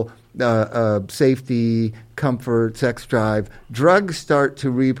 Survival, safety, comfort, sex drive. Drugs start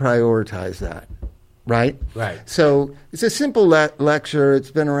to reprioritize that. Right? Right. So it's a simple lecture.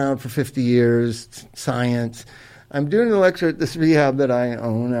 It's been around for 50 years, science. I'm doing the lecture at this rehab that I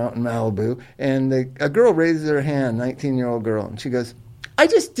own out in Malibu, and a girl raises her hand, 19-year-old girl, and she goes, I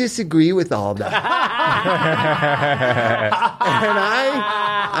just disagree with all that. And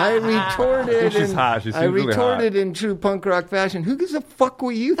I retorted. She's hot. She seems really hot. In true punk rock fashion. Who gives a fuck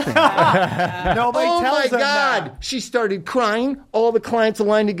what you think? Nobody oh tells my them God! that. She started crying. All the clients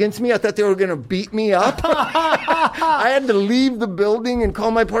aligned against me. I thought they were going to beat me up. I had to leave the building and call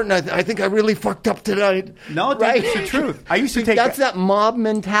my partner. I think I really fucked up tonight. No, dude, right? it's the truth. I used to take That's that mob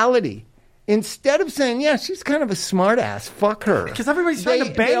mentality. Instead of saying, yeah, she's kind of a smart ass, fuck her. Because everybody's trying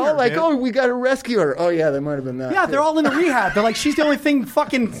to bang They all her, like, dude. oh, we got to rescue her. Oh, yeah, there might have been that. Yeah, too. they're all in the rehab. They're like, she's the only thing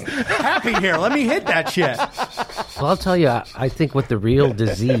fucking happy here. Let me hit that shit. Well, I'll tell you, I think what the real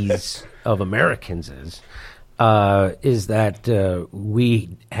disease of Americans is that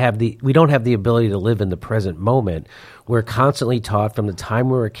we don't have the ability to live in the present moment. We're constantly taught from the time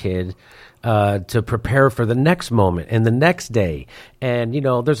we're a kid to prepare for the next moment and the next day. And,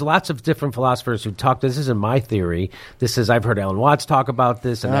 there's lots of different philosophers who talk. This isn't my theory. I've heard Alan Watts talk about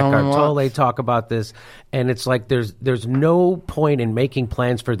this and Eckhart Tolle talk about this. And it's like there's no point in making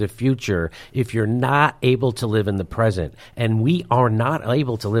plans for the future if you're not able to live in the present. And we are not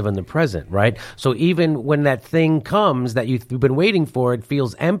able to live in the present, right? So even when that thing comes that you've been waiting for, it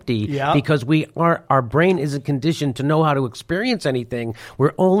feels empty because our brain isn't conditioned to know how to experience anything.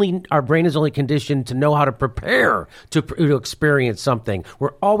 Our brain is only conditioned to know how to prepare to experience something.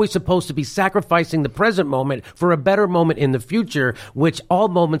 We're always supposed to be sacrificing the present moment for a better moment in the future, which all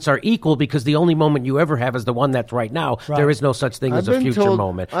moments are equal because the only moment you ever have is the one that's right now. Right. There is no such thing as a future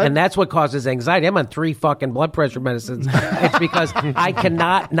moment. And that's what causes anxiety. I'm on 3 fucking blood pressure medicines. It's because I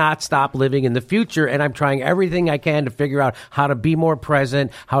cannot not stop living in the future, and I'm trying everything I can to figure out how to be more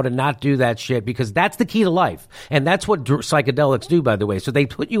present, how to not do that shit, because that's the key to life. And that's what psychedelics do, by the way. So they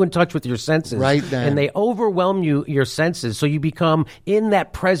put you in touch with your senses. Right then. And they overwhelm your senses. So you become in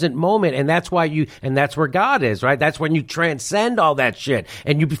that present moment, and that's where God is, right? That's when you transcend all that shit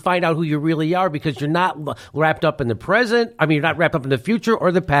and you find out who you really are, because you're not wrapped up in the present. I mean, you're not wrapped up in the future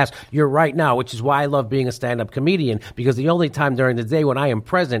or the past. You're right now, which is why I love being a stand-up comedian, because the only time during the day when I am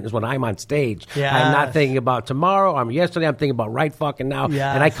present is when I'm on stage. Yes. I'm not thinking about tomorrow. I'm thinking about right fucking now.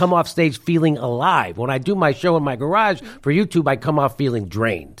 Yes. And I come off stage feeling alive. When I do my show in my garage for YouTube, I come off feeling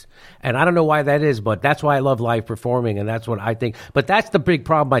drained. And I don't know why that is, but that's why I love live performing, and that's what I think. But that's the big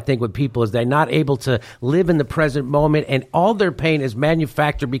problem, I think, with people, is they're not able to live in the present moment, and all their pain is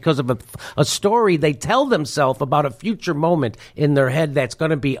manufactured because of a story they tell themselves about a future moment in their head that's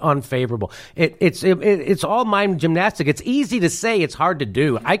going to be unfavorable. It's all mind gymnastics. It's easy to say, it's hard to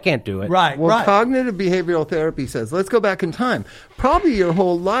do. I can't do it. Right. Well, cognitive behavioral therapy says, let's go back in time. Probably your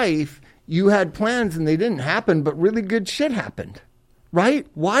whole life you had plans and they didn't happen, but really good shit happened. Right?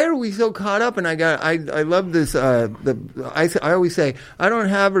 Why are we so caught up? And I love this. I always say, I don't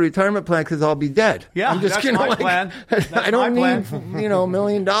have a retirement plan because I'll be dead. Yeah, I'm just that's my plan. That's I don't my need plan. $1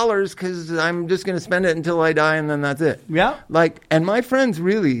 million because I'm just going to spend it until I die, and then that's it. Yeah. And my friends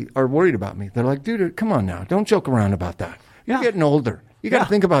really are worried about me. They're like, dude, come on now, don't joke around about that. You're getting older. You got to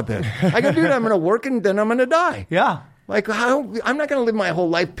think about this. I go, dude, I'm going to work and then I'm going to die. Yeah. Like, I'm not going to live my whole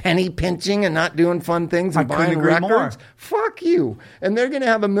life penny pinching and not doing fun things and buying records. More. Fuck you. And they're going to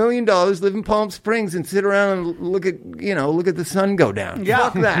have $1 million, live in Palm Springs, and sit around and look at the sun go down. Yeah.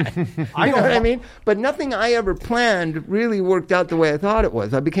 Fuck that. You know what I mean? But nothing I ever planned really worked out the way I thought it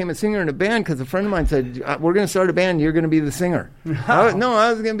was. I became a singer in a band because a friend of mine said, we're going to start a band. You're going to be the singer. I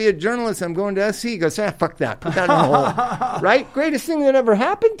was going to be a journalist. I'm going to SC. He goes, fuck that. Put that in the hole. Right? Greatest thing that ever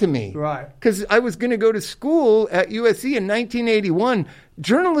happened to me. Right. Because I was going to go to school at USC in 1981.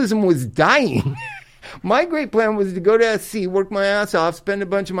 Journalism was dying. My great plan was to go to SC, work my ass off, spend a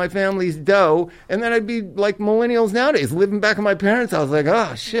bunch of my family's dough, and then I'd be like millennials nowadays, living back at my parents' house. Like,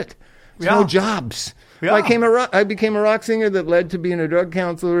 oh, shit. There's no jobs. Yeah. I became a rock singer that led to being a drug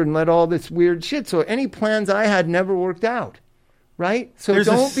counselor and led all this weird shit. So any plans I had never worked out. Right? So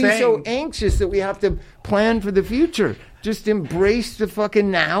don't be so anxious that we have to plan for the future. Just embrace the fucking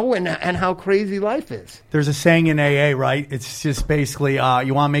now and how crazy life is. There's a saying in AA, right? It's just basically,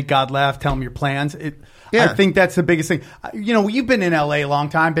 you want to make God laugh, tell him your plans. Yeah. I think that's the biggest thing. You've been in LA a long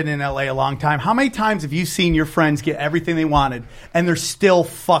time, How many times have you seen your friends get everything they wanted and they're still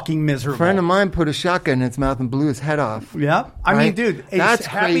fucking miserable? A friend of mine put a shotgun in his mouth and blew his head off. Yeah. I mean, dude, that's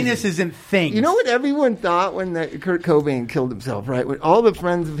happiness isn't things. You know what everyone thought when Kurt Cobain killed himself, right? When all the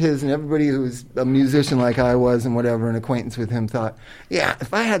friends of his and everybody who was a musician like I was and whatever, an acquaintance with him thought, yeah,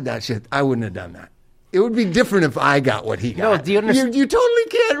 if I had that shit, I wouldn't have done that. It would be different if I got what he got. No, do you understand? You totally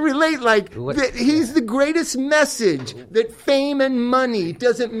can't relate. He's the greatest message that fame and money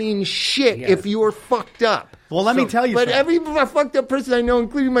doesn't mean shit if you're fucked up. Well, let me tell you something. But every fucked up person I know,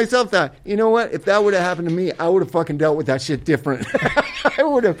 including myself, thought, you know what? If that would have happened to me, I would have fucking dealt with that shit different. I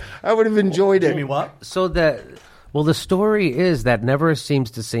would have enjoyed it. I mean, what? So the story is that never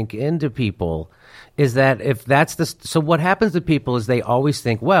seems to sink into people. Is that so what happens to people is they always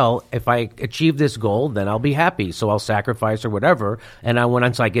think, well, if I achieve this goal, then I'll be happy. So I'll sacrifice or whatever. And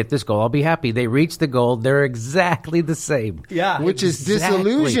once I get this goal, I'll be happy. They reach the goal. They're exactly the same. Yeah. Which is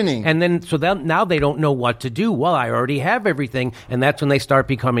disillusioning. And then, now they don't know what to do. Well, I already have everything. And that's when they start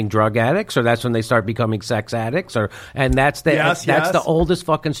becoming drug addicts, or that's when they start becoming sex addicts, that's the oldest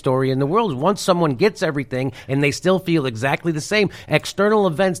fucking story in the world. Once someone gets everything and they still feel exactly the same, external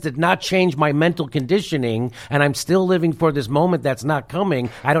events did not change my mental conditioning, and I'm still living for this moment that's not coming.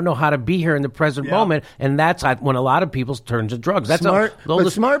 I don't know how to be here in the present moment, and that's when a lot of people turn to drugs. That's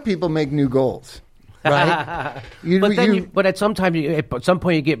smart people make new goals. Right? But at some point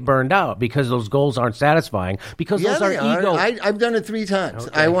you get burned out because those goals aren't satisfying, because those are ego. I've done it 3 times.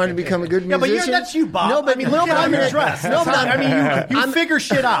 Okay. I want to become a good musician. But that's you, Bob. No, but look at how you're dressed. You figure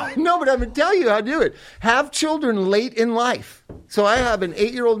shit out. No, but I'm going to tell you how to do it. Have children late in life. So I have an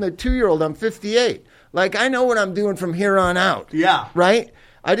 8-year-old and a 2-year-old. I'm 58. I know what I'm doing from here on out. Yeah. Right?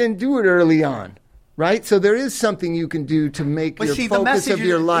 I didn't do it early on. Right? So there is something you can do to make your focus of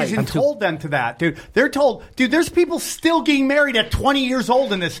your life. Isn't told them to that, dude. They're told, dude, there's people still getting married at 20 years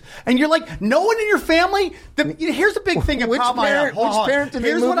old in this. And you're like, no one in your family? Here's the big thing. Which parent do they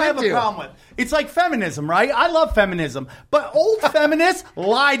Here's move what I have a problem with. It's like feminism, right? I love feminism. But old feminists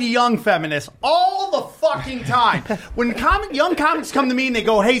lie to young feminists all the fucking time. When young comics come to me and they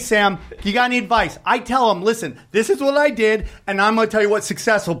go, hey, Sam, you got any advice? I tell them, listen, this is what I did, and I'm going to tell you what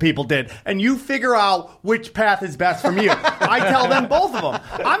successful people did. And you figure out which path is best from you. I tell them both of them.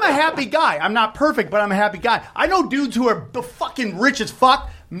 I'm a happy guy. I'm not perfect, but I'm a happy guy. I know dudes who are fucking rich as fuck,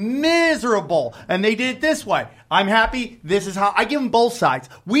 miserable, and they did it this way. I'm happy. This is how I give them both sides.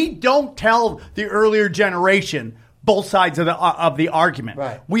 We don't tell the earlier generation both sides of the argument.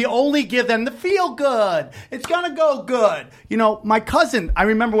 Right. We only give them the feel good. It's gonna go good. My cousin, I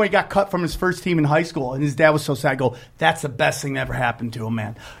remember when he got cut from his first team in high school, and his dad was so sad. I go, that's the best thing that ever happened to him,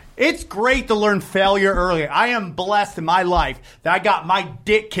 man. It's great to learn failure early. I am blessed in my life that I got my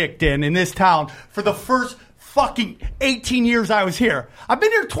dick kicked in this town for the first fucking 18 years I was here. I've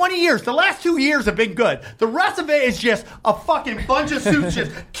been here 20 years. The last 2 years have been good. The rest of it is just a fucking bunch of suits just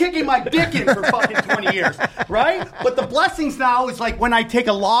kicking my dick in for fucking 20 years, right? But the blessings now is when I take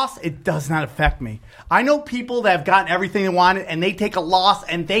a loss, it does not affect me. I know people that have gotten everything they wanted and they take a loss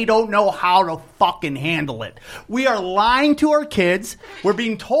and they don't know how to fucking handle it. We are lying to our kids. We're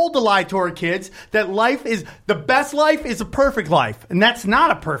being told to lie to our kids that the best life is a perfect life. And that's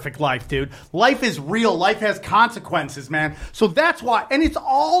not a perfect life, dude. Life is real. Life has consequences, man. So that's why, and it's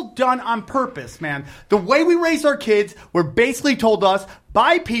all done on purpose, man. The way we raise our kids, we're basically told us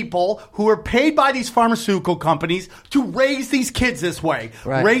by people who are paid by these pharmaceutical companies to raise these kids this way.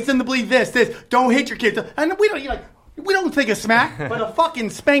 Right. Raise them to believe this. Don't hit your kids. And we don't think a smack, but a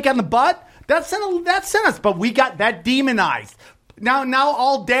fucking spank on the butt. That's sentence. But we got that demonized. Now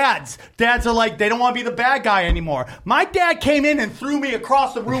all dads are like, they don't want to be the bad guy anymore. My dad came in and threw me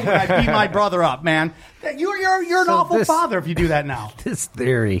across the room when I beat my brother up, man. You're an awful father if you do that now. This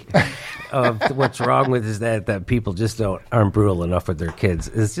theory of what's wrong with is that people just aren't brutal enough with their kids.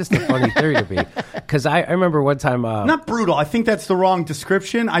 It's just a funny theory to me. Because I remember one time... not brutal. I think that's the wrong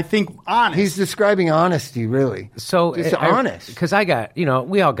description. I think honest. He's describing honesty, really. So just honest. Because I got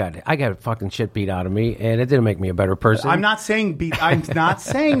fucking shit beat out of me, and it didn't make me a better person. I'm not saying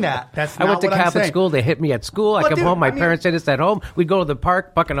that. That's not I went to what Catholic I'm saying. school. They hit me at school. I come home. My parents did this at home. We'd go to the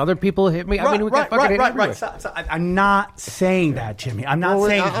park. Fucking other people hit me. We got fucking hit everywhere. So I'm not saying that, Jimmy. I'm not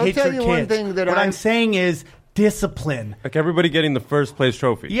saying I'll hit tell your you kids. one thing that what I'm saying is discipline. Like everybody getting the first place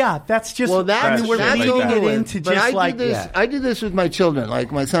trophy. Yeah, that's just... Well, that's we're leading it into but just I do this with my children.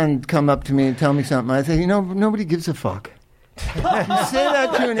 Like my son come up to me and tell me something. I say, nobody gives a fuck. You say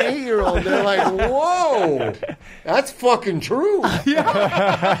that to an 8-year-old, they're like, whoa, that's fucking true.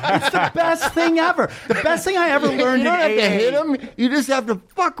 Yeah. It's the best thing ever. The best thing I ever learned you don't in have AA. to hit them. You just have to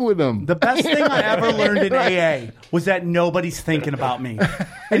fuck with them. The best thing I ever learned in AA was that nobody's thinking about me.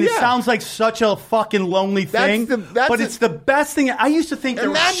 And it sounds like such a fucking lonely thing, but it's the best thing. I used to think there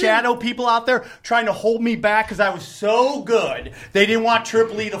were shadow people out there trying to hold me back because I was so good. They didn't want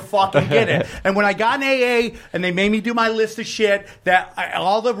Triple E to fucking get it. And when I got in AA and they made me do my list of shit,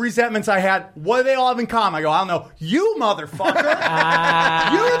 all the resentments I had, what do they all have in common? I go, I don't know. You motherfucker.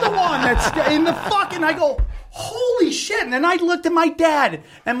 You're the one that's in the fucking, I go, holy shit. And then I looked at my dad,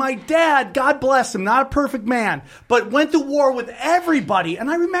 and my dad, God bless him, not a perfect man, but went to war with everybody. And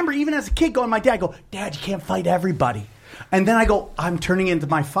I remember even as a kid going to my dad, I go, Dad, you can't fight everybody. And then I go, I'm turning into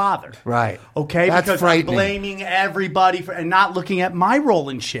my father. Right. Okay? That's because frightening. I'm blaming everybody and not looking at my role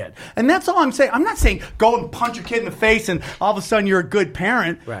in shit. And that's all I'm saying. I'm not saying go and punch your kid in the face and all of a sudden you're a good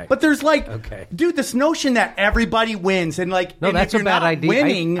parent. Right. But there's dude, this notion that everybody wins and No, and that's if a you're bad not idea.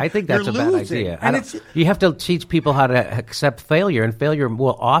 winning, I think that's you're a bad losing. idea. And You have to teach people how to accept failure, and failure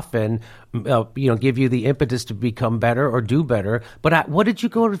will often give you the impetus to become better or do better. But what did you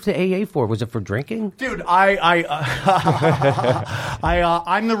go to AA for? Was it for drinking? Dude, I'm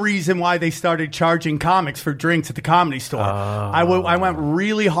the reason why they started charging comics for drinks at the Comedy Store. I went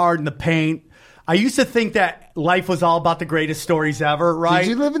really hard in the paint. I used to think that life was all about the greatest stories ever, right? Did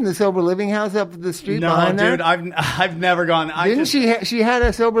you live in the sober living house up the street No, behind there? dude, I've never gone. She had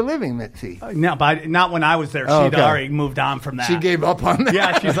a sober living, Mitzi? No, but not when I was there. Oh, She'd okay. already moved on from that. She gave up on that.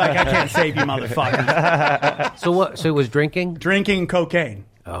 Yeah, she's like, I can't save you, motherfucker. So it was drinking? Drinking and cocaine.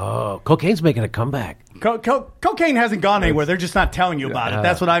 Oh, cocaine's making a comeback. Cocaine hasn't gone anywhere. They're just not telling you about it.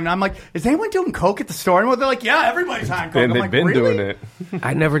 That's what I'm like, is anyone doing coke at the store? And they're like, yeah, everybody's on coke. And I'm they've like, been really? doing it.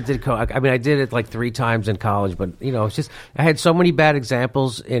 I never did coke. I mean, I did it like 3 times in college, but it's just I had so many bad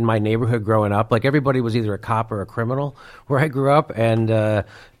examples in my neighborhood growing up. Like everybody was either a cop or a criminal where I grew up, and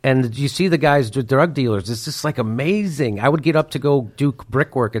you see the guys, the drug dealers. It's just like amazing. I would get up to go do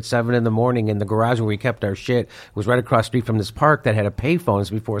brickwork at 7 a.m. in the garage where we kept our shit. It was right across the street from this park that had a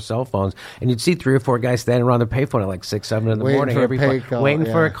payphones before cell phones, and you'd see 3 or 4 guys standing around the payphone at like 6, 7 in the Waiting morning, for a pay call, waiting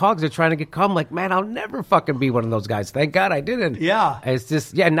for yeah. a call. 'Cause they're trying to get calm. Like, man, I'll never fucking be one of those guys. Thank God I didn't. Yeah. It's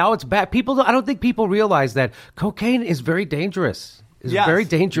just now it's bad. I don't think people realize that cocaine is very dangerous. It's very You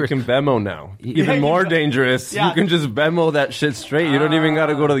dangerous. can Venmo now. Yeah, Even more dangerous. Yeah. You can just Venmo that shit straight. You don't even got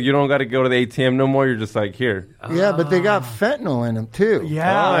to go to. You don't got to go to the ATM no more. You're just like here. Yeah, but they got fentanyl in them too.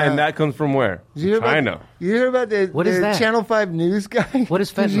 Yeah. And that comes from where? Did you hear China. About, you hear about the What is that? Channel 5 news guy? What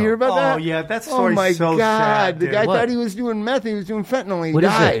is Did you fentanyl? hear about that? Oh, yeah, that Oh story's my so God. sad, The dude. guy What? thought he was doing meth. He was doing fentanyl. He What is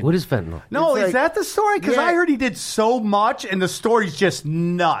died. it? What is fentanyl? No, It's is like- that the story? Because Yeah. I heard he did so much, and the story's just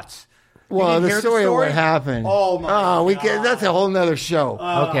nuts. Well, Did you the hear story of what happened. Oh, my God. That's a whole nother show.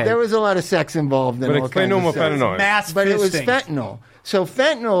 Okay. There was a lot of sex involved in But all explain kinds to of him what stuff. fentanyl is. Mass But it was fisting. fentanyl. So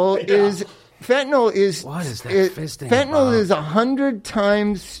fentanyl is What is that fisting fentanyl about? is 100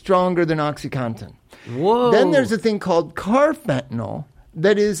 times stronger than OxyContin. Whoa. Then there's a thing called carfentanil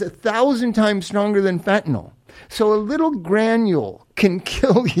that is 1,000 times stronger than fentanyl. So a little granule can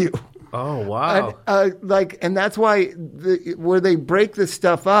kill you. Oh, wow. And that's why where they break this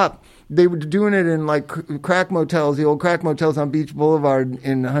stuff up, they were doing it in like crack motels, the old crack motels on Beach Boulevard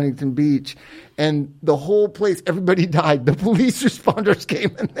in Huntington Beach. And the whole place, everybody died. The police responders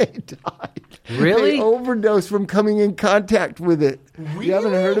came and they died. Really? They overdosed from coming in contact with it. You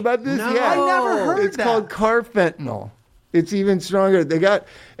haven't heard about this? No. Yeah. I never heard It's that. called carfentanil. It's even stronger.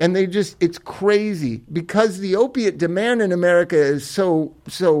 It's crazy because the opiate demand in America is so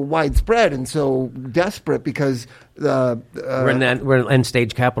widespread and so desperate because we're in end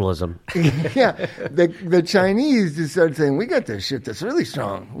stage capitalism. the Chinese just started saying, we got this shit that's really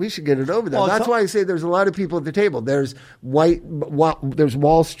strong. We should get it over there. Well, That's why I say there's a lot of people at the table. There's there's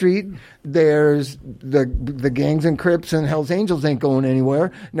Wall Street. There's the gangs and Crips and Hell's Angels ain't going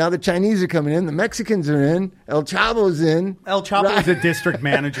anywhere. Now the Chinese are coming in. The Mexicans are in. El Chavo's in. El Chapo was a district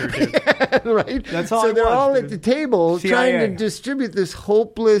manager, dude. Right? That's all so it they're was, all dude. at the table CIA. trying to distribute this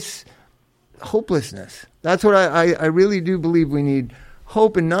hopelessness. That's what I really do believe we need.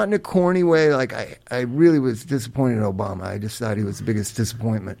 Hope, and not in a corny way. Like I really was disappointed in Obama. I just thought he was the biggest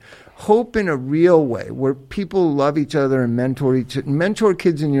disappointment. Hope in a real way where people love each other and mentor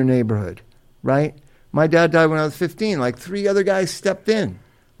kids in your neighborhood, right? My dad died when I was 15. Like 3 other guys stepped in.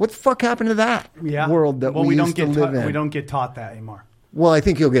 What the fuck happened to that world that we used to live in? We don't get taught that anymore. Well, I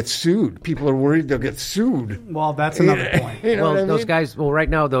think he'll get sued. People are worried they'll get sued. Well, that's another point. You know what I those mean? guys. Well, right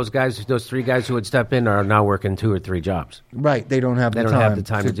now, those 3 guys who would step in are now working 2 or 3 jobs. Right. They don't have the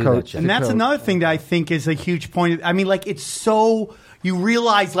time to do that shit. And that's another thing that I think is a huge point. I mean, like, it's so, you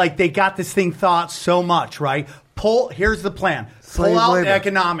realize, like, they got this thing thought so much, right? Here's the plan. Pull out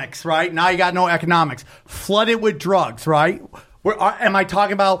economics, right? Now you got no economics. Flood it with drugs, right? Am I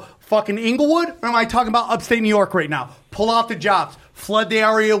talking about fucking Inglewood, or am I talking about upstate New York right now? Pull out the jobs. Flood the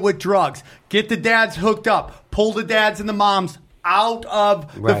area with drugs. Get the dads hooked up. Pull the dads and the moms out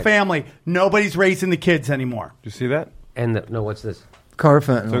of the family. Nobody's raising the kids anymore. Do you see that? And no, what's this?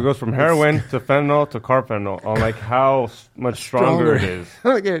 Carfentanil. So it goes from heroin to fentanyl to carfentanil on like how much stronger it is.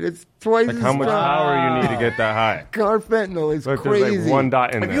 Look at it. It's twice Like as how much strong. power you need to get that high. Carfentanil is Like crazy. there's like 1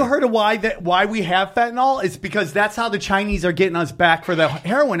 dot in Have there. you heard of why we have fentanyl? It's because that's how the Chinese are getting us back for the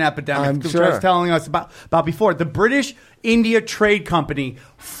heroin epidemic, I'm which sure. I was telling us about before. The British India Trade Company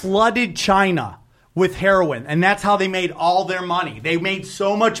flooded China with heroin, and that's how they made all their money. They made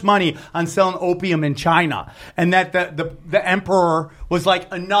so much money on selling opium in China, and that the emperor was like,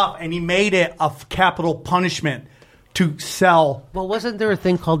 enough, and he made it a capital punishment to sell. Well, wasn't there a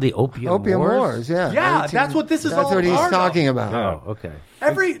thing called the Opium Wars? Yeah. Yeah, that's what this is all That's what he's part of. talking about. Oh, okay.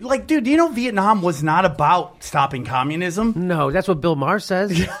 Dude, do you know Vietnam was not about stopping communism? No, that's what Bill Maher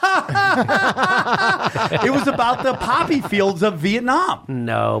says. It was about the poppy fields of Vietnam.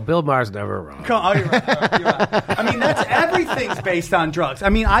 No, Bill Maher's never wrong. You're right. I mean, everything's based on drugs. I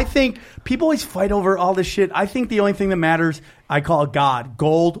mean, I think people always fight over all this shit. I think the only thing that matters, I call it God.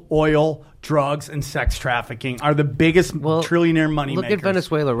 Gold, oil, drugs, and sex trafficking are the biggest trillionaire money Look makers. at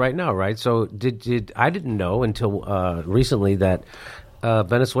Venezuela right now, right? So I didn't know until recently that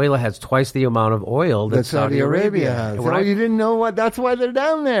Venezuela has twice the amount of oil that Saudi Arabia has. And You didn't know what? That's why they're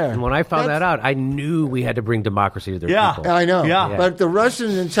down there. And when I found that out, I knew we had to bring democracy to their people. I know. Yeah. But the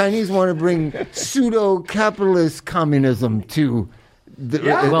Russians and Chinese want to bring pseudo-capitalist communism to.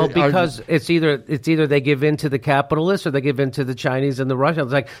 Well, because it's either they give in to the capitalists or they give in to the Chinese and the Russians.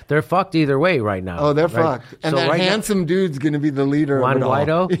 It's like they're fucked either way right now. Oh, they're right? fucked. And that handsome dude's going to be the leader Juan of it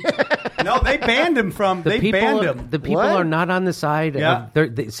all. Guaido? No, they banned him from. They banned him. The people are not on the side. Yeah.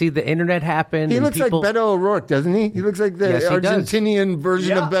 See, the internet happened. He and looks people, like Beto O'Rourke, doesn't he? He looks like the Yes, he does. Argentinian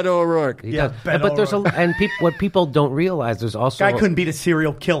version of Beto O'Rourke. He Yeah, does. Beto But there's O'Rourke. what people don't realize, there's also Guy couldn't beat a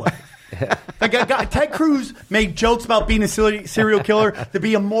serial killer. Ted Cruz made jokes about being a serial killer to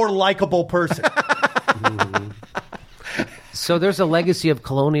be a more likable person. So there's a legacy of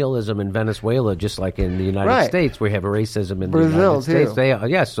colonialism in Venezuela, just like in the United States, where you have racism in Brazil, the United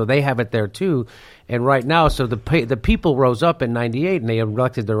States. So they have it there too. And right now, so the people rose up in '98 and they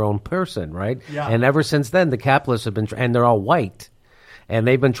elected their own person, right? Yeah. And ever since then, the capitalists have been, and they're all white. And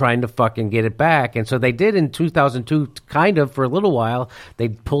they've been trying to fucking get it back. And so they did in 2002, kind of, for a little while. They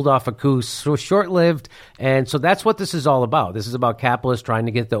pulled off a coup, so short-lived. And so that's what this is all about. This is about capitalists trying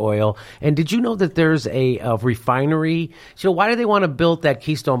to get the oil. And did you know that there's a refinery? So why do they want to build that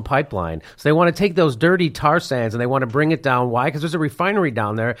Keystone Pipeline? So they want to take those dirty tar sands and they want to bring it down. Why? Because there's a refinery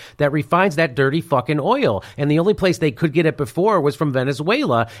down there that refines that dirty fucking oil. And the only place they could get it before was from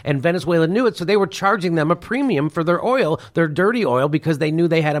Venezuela. And Venezuela knew it, so they were charging them a premium for their oil, their dirty oil, because they knew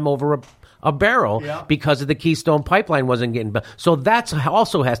they had them over a barrel because of the Keystone Pipeline wasn't getting built. So that's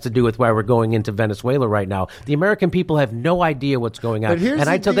also has to do with why we're going into Venezuela right now. The American people have no idea what's going on. But here's the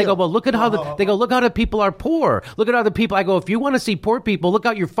they go, deal. well, look at how look how the people are poor. Look at how the people. I go, if you want to see poor people, look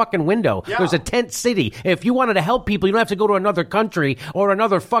out your fucking window. Yeah. There's a tent city. If you wanted to help people, you don't have to go to another country or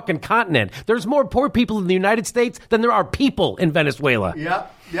another fucking continent. There's more poor people in the United States than there are people in Venezuela. Yeah.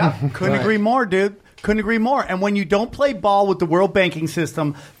 Couldn't agree more, dude. Couldn't agree more. And when you don't play ball with the world banking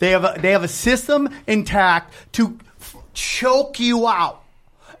system, they have a system intact to choke you out.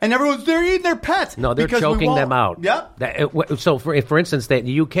 And they're eating their pets. No, they're choking them out. Yep. So, for instance,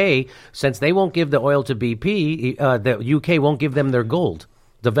 the UK, since they won't give the oil to BP, the UK won't give them their gold.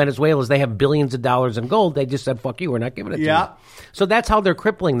 The Venezuelans, they have billions of dollars in gold. They just said, fuck you, we're not giving it to you. So that's how they're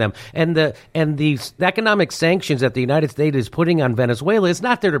crippling them. And the economic sanctions that the United States is putting on Venezuela is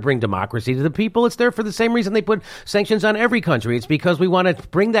not there to bring democracy to the people. It's there for the same reason they put sanctions on every country. It's because we want to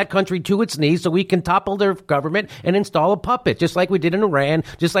bring that country to its knees so we can topple their government and install a puppet, just like we did in Iran,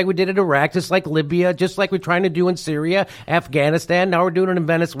 just like we did in Iraq, just like Libya, just like we're trying to do in Syria, Afghanistan. Now we're doing it in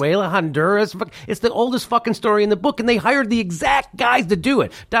Venezuela, Honduras. It's the oldest fucking story in the book, and they hired the exact guys to do it.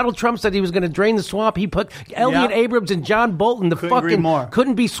 Donald Trump said he was going to drain the swamp. He put Elliot Abrams and John Bolton,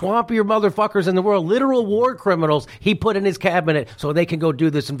 couldn't be swampier motherfuckers in the world, literal war criminals. He put in his cabinet so they can go do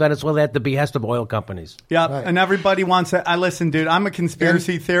this in Venezuela at the behest of oil companies. Yeah, right. And everybody wants to. I listen, dude. I'm a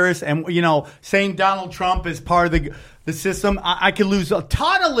conspiracy theorist, and saying Donald Trump is part of the system, I could lose a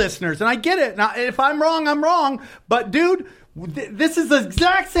ton of listeners, and I get it. Now, if I'm wrong, I'm wrong. But, dude, this is the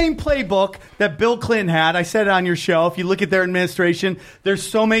exact same playbook that Bill Clinton had. I said it on your show. If you look at their administration, there's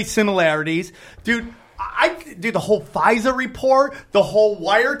so many similarities. Dude, the whole FISA report, the whole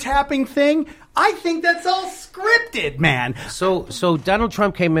wiretapping thing, I think that's all scripted, man. So Donald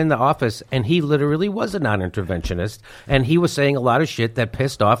Trump came in the office, and he literally was a non-interventionist, and he was saying a lot of shit that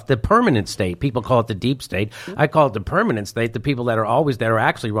pissed off the permanent state. People call it the deep state. I call it the permanent state, the people that are always there,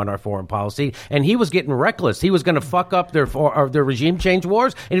 actually run our foreign policy. And he was getting reckless. He was going to fuck up their regime change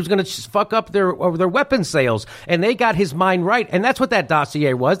wars, and he was going to fuck up their weapons sales. And they got his mind right, and that's what that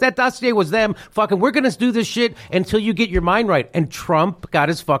dossier was. That dossier was them fucking, we're going to do this shit until you get your mind right. And Trump got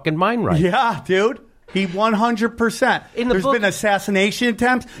his fucking mind right. Yeah. Dude, he 100%. There's been assassination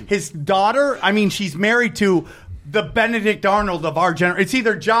attempts. His daughter, she's married to the Benedict Arnold of our generation. It's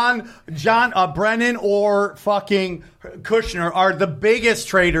either John Brennan or fucking Kushner are the biggest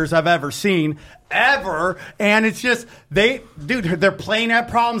traitors I've ever seen. Ever. And it's just, they're playing at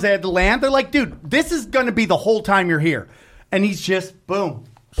problems. They had to land. They're like, dude, this is going to be the whole time you're here. And he's just, boom.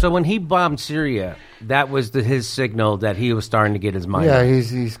 So when he bombed Syria, that was his signal that he was starting to get his mind. Yeah,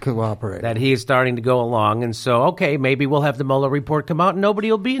 he's cooperating. That he is starting to go along. And so, okay, maybe we'll have the Mueller report come out and nobody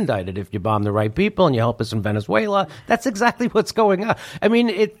will be indicted if you bomb the right people and you help us in Venezuela. That's exactly what's going on.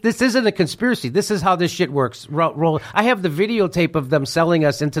 This isn't a conspiracy. This is how this shit works. I have the videotape of them selling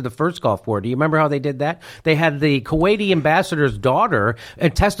us into the first Gulf War. Do you remember how they did that? They had the Kuwaiti ambassador's daughter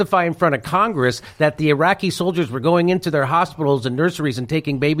testify in front of Congress that the Iraqi soldiers were going into their hospitals and nurseries and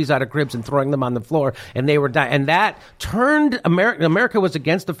taking babies out of cribs and throwing them on the floor. And they were dying. And that turned America. America was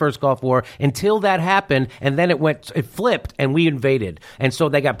against the first Gulf War until that happened. And then it flipped and we invaded. And so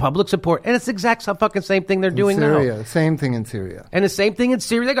they got public support. And it's the exact fucking same thing they're doing Syria, now. Same thing in Syria. And the same thing in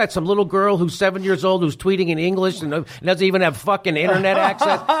Syria. They got some little girl who's 7 years old who's tweeting in English and doesn't even have fucking internet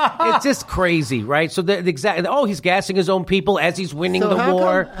access. It's just crazy, right? So he's gassing his own people as he's winning the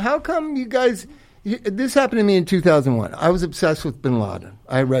war. How come you guys... This happened to me in 2001. I was obsessed with bin Laden.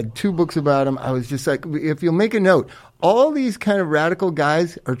 I read 2 books about him. I was just like, if you'll make a note, all these kind of radical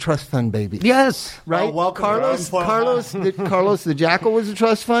guys are trust fund babies. Yes. Right? Carlos the Jackal was a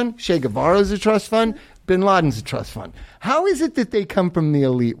trust fund. Che Guevara's a trust fund. Bin Laden's a trust fund. How is it that they come from the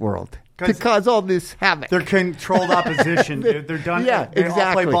elite world to cause all this havoc? They're controlled opposition, dude. They're done. Yeah, they exactly.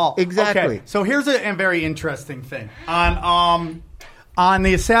 all play ball. Exactly. Okay, so here's a very interesting thing. On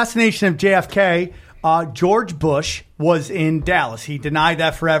the assassination of JFK, George Bush was in Dallas. He denied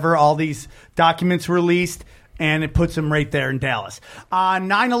that forever. All these documents were released, and it puts him right there in Dallas. On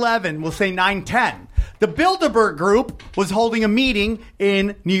 9/11, we'll say 9/10, the Bilderberg Group was holding a meeting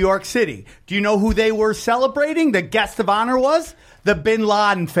in New York City. Do you know who they were celebrating? The guest of honor was the Bin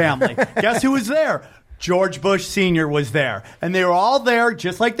Laden family. Guess who was there? George Bush Sr. was there. And they were all there,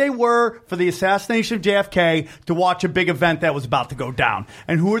 just like they were for the assassination of JFK, to watch a big event that was about to go down.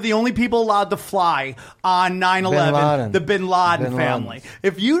 And who are the only people allowed to fly on 9/11? The Bin Laden family.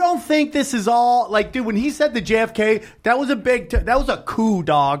 If you don't think this is all, like, dude, when he said the JFK, that was that was a coup,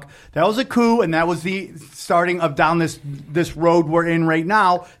 dog. That was a coup, and that was the starting of down this road we're in right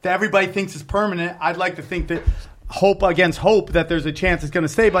now that everybody thinks is permanent. I'd like to think that hope against hope that there's a chance it's going to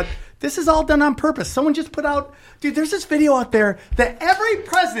stay, but this is all done on purpose. Someone just put out, dude, there's this video out there that every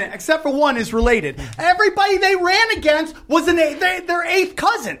president, except for one, is related. Everybody they ran against was their eighth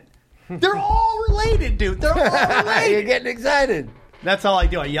cousin. They're all related, dude. They're all related. You're getting excited. That's all I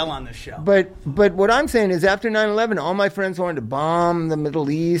do. I yell on this show. But what I'm saying is after 9/11, all my friends wanted to bomb the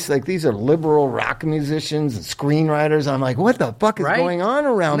Middle East. Like, these are liberal rock musicians and screenwriters. I'm like, what the fuck is going on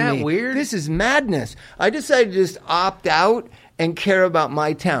around me? Isn't that weird? This is madness. I decided to just opt out and care about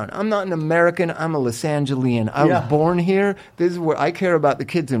my town. I'm not an American. I'm a Los Angelian. I was born here. This is where I care about the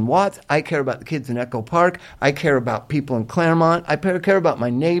kids in Watts. I care about the kids in Echo Park. I care about people in Claremont. I care about my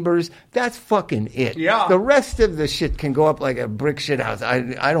neighbors. That's fucking it. Yeah. The rest of the shit can go up like a brick shit house.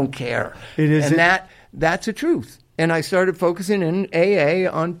 I don't care. It is. And that's the truth. And I started focusing in AA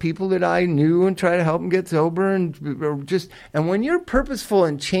on people that I knew and try to help them get sober and when you're purposeful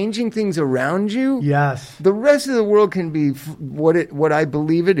in changing things around you, yes, the rest of the world can be what I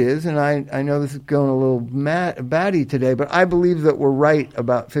believe it is. And I know this is going a little batty today, but I believe that we're right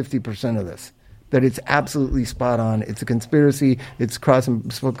about 50% of this. that it's absolutely spot on. It's a conspiracy. It's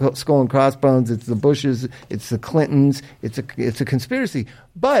skull and crossbones. It's the Bushes. It's the Clintons. It's a conspiracy.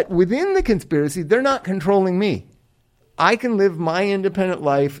 But within the conspiracy, they're not controlling me. I can live my independent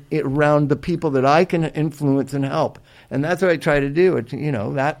life around the people that I can influence and help, and that's what I try to do.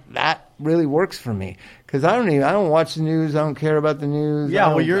 That really works for me because I don't watch the news. I don't care about the news.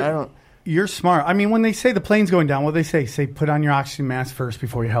 Yeah, you're smart. I mean, when they say the plane's going down, what do they say? Say put on your oxygen mask first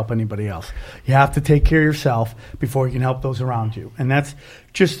before you help anybody else. You have to take care of yourself before you can help those around you, and that's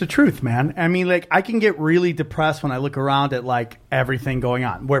just the truth, man. I mean, like, I can get really depressed when I look around at like everything going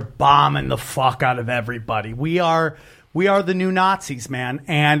on. We're bombing the fuck out of everybody. We are the new Nazis, man,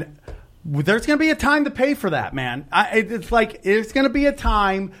 and there's going to be a time to pay for that, man. It's going to be a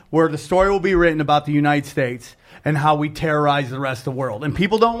time where the story will be written about the United States and how we terrorize the rest of the world. And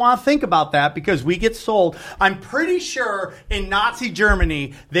people don't want to think about that because we get sold. I'm pretty sure in Nazi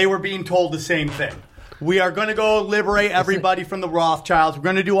Germany, they were being told the same thing. We are going to go liberate everybody from the Rothschilds. We're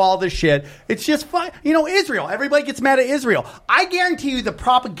going to do all this shit. It's just fun. Israel. Everybody gets mad at Israel. I guarantee you the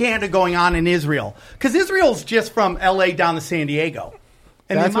propaganda going on in Israel. Because Israel's just from L.A. down to San Diego.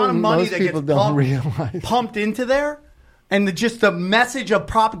 And that's the amount of money that gets pumped into there. And the message of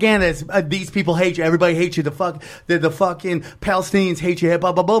propaganda is these people hate you. Everybody hates you. The fucking Palestinians hate you.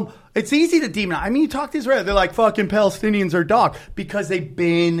 Blah, blah, blah. It's easy to demonize. I mean, you talk to Israel. They're like, fucking Palestinians are dog. Because they've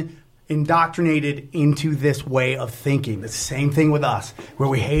been indoctrinated into this way of thinking. The same thing with us, where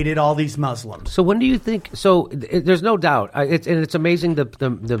we hated all these Muslims. So when do you think? So there's no doubt. It's amazing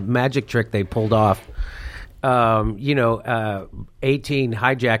the magic trick they pulled off. 18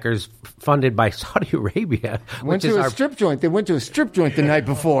 hijackers funded by Saudi Arabia. Went to a strip joint. They went to a strip joint the night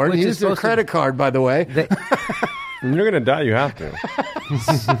before and used their credit card, by the way. When you're going to die, you have to.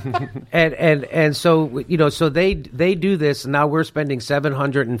 and so so they do this. And now we're spending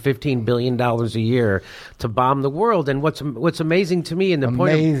 $715 billion a year to bomb the world. And what's amazing to me, and the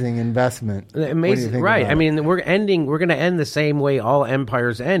amazing investment, amazing, right? I mean, we're going to end the same way all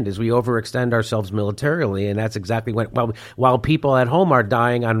empires end, as we overextend ourselves militarily, and that's exactly while people at home are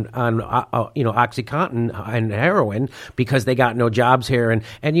dying on OxyContin and heroin because they got no jobs here. And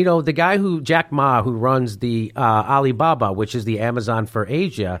the guy Jack Ma, who runs the Alibaba, which is the Amazon for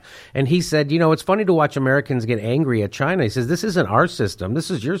Asia, and he said, it's funny to watch Americans get angry at China. He says, this isn't our system. This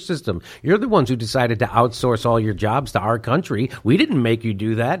is your system. You're the ones who decided to outsource all your jobs to our country. We didn't make you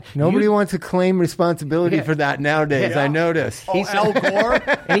do that. Nobody wants to claim responsibility for that nowadays. Yeah. I noticed. Al Gore.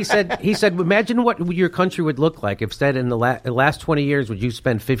 And he said, imagine what your country would look like if instead in the last 20 years would you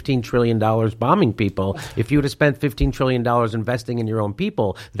spend $15 trillion bombing people. If you would have spent $15 trillion investing in your own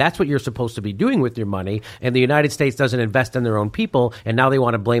people, that's what you're supposed to be doing with your money. And the United States doesn't invest in their own people, and now they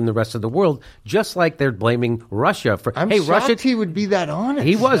want to blame the rest of the world, just like they're blaming Russia for. I'm shocked he would be that honest.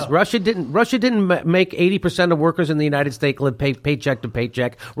 He was. Russia didn't make 80% of workers in the United States live paycheck to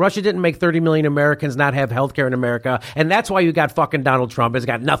paycheck. Russia didn't make 30 million Americans not have health care in America, and that's why you got fucking Donald Trump. It's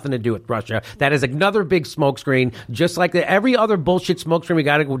got nothing to do with Russia. That is another big smokescreen, just like every other bullshit smokescreen. We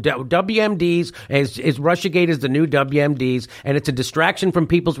got to go. WMDs is Russiagate is the new WMDs, and it's a distraction from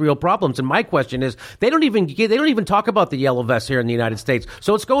people's real problems. And my question is, they don't even talk about the yellow vests here in the United States.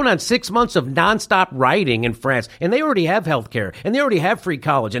 So it's going on 6 months of nonstop rioting in France, and they already have health care, and they already have free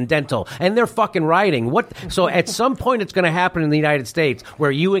college and dental, and they're fucking rioting. So at some point it's going to happen in the United States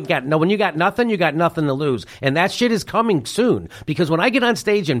where when you got nothing, you got nothing to lose. And that shit is coming soon, because when I get on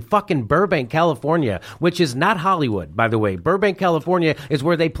stage in fucking Burbank, California, which is not Hollywood, by the way, Burbank, California is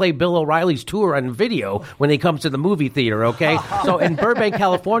where they play Bill O'Reilly's tour on video when he comes to the movie theater, okay? So in Burbank,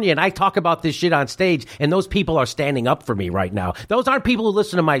 California, and I talk about this shit on stage, and those people are standing up for me right now. Those aren't people who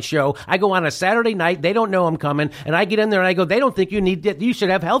listen to my show. I go on a Saturday night, they don't know I'm coming, and I get in there and I go, they don't think you should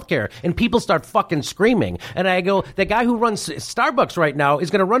have health care. And people start fucking screaming. And I go, the guy who runs Starbucks right now is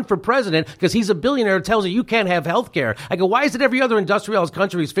going to run for president because he's a billionaire who tells you can't have health care. I go, why is it every other industrialized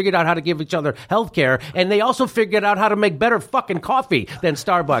country has figured out how to give each other health care, and they also figured out how to make better fucking coffee than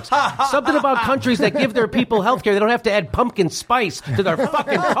Starbucks? Something about countries that give their people health care, they don't have to add pumpkin spice to their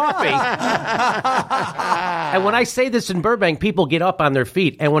fucking coffee. And when I say this in Burbank, people get up on their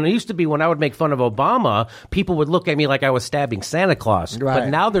feet. And when I would make fun of Obama, people would look at me like I was stabbing Santa Claus. Right. But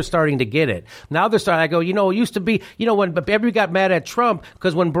now they're starting to get it. Now they're starting, I go, it used to be, when everybody got mad at Trump,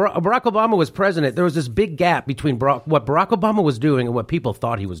 because when Barack Obama was president, there was this big gap between what Barack Obama was doing and what people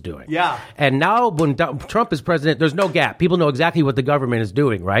thought he was doing. Yeah. And now when Trump is president, there's no gap. People know exactly what the government is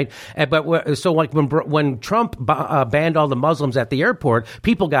doing, right? So like when Trump banned all the Muslims at the airport,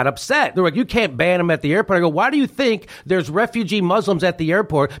 people got upset. They're like, you can't ban them at the airport. I go, why do you think there's refugee be Muslims at the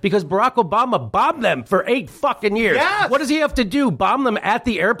airport because Barack Obama bombed them for 8 fucking years. Yes. What does he have to do? Bomb them at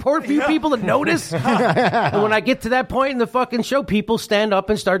the airport for you people to notice? And when I get to that point in the fucking show, people stand up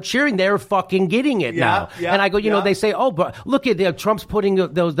and start cheering. They're fucking getting it now. Yeah, and I go, you know, they say, oh, but look at Trump's putting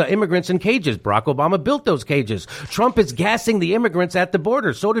the immigrants in cages. Barack Obama built those cages. Trump is gassing the immigrants at the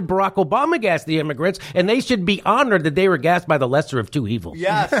border. So did Barack Obama gas the immigrants, and they should be honored that they were gassed by the lesser of two evils.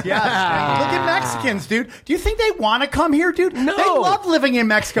 Yes. Look at Mexicans, dude. Do you think they want to come here, dude? No. They love living in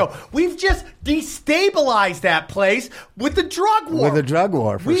Mexico. We've just destabilized that place with the drug war. With the drug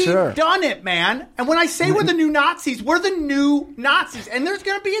war, for We've sure. done it, man. And when I say we're the new Nazis, we're the new Nazis. And there's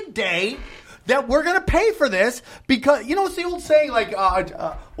going to be a day that we're going to pay for this because, you know, it's the old saying, like,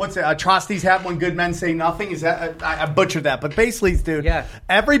 what's it? Atrocities happen when good men say nothing. Is that I butchered that. But basically, dude,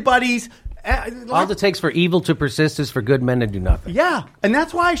 everybody's... All it takes for evil to persist is for good men to do nothing. Yeah, and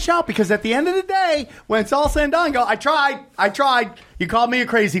that's why I shout, because at the end of the day, when it's all said and done, I go, I tried. You called me a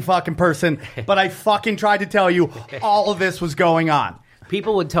crazy fucking person, but I fucking tried to tell you all of this was going on.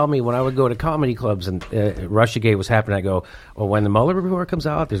 People would tell me when I would go to comedy clubs and Russiagate was happening, I go, well, when the Mueller report comes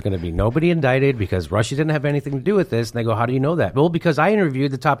out, there's going to be nobody indicted because Russia didn't have anything to do with this. And they go, how do you know that? Well, because I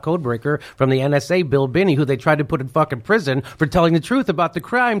interviewed the top codebreaker from the NSA, Bill Binney, who they tried to put in fucking prison for telling the truth about the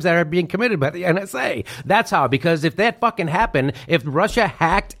crimes that are being committed by the NSA. That's how, because if that fucking happened, if Russia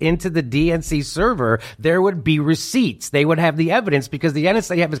hacked into the DNC server, there would be receipts. They would have the evidence because the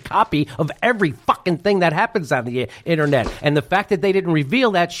NSA have a copy of every fucking thing that happens on the internet. And the fact that they didn't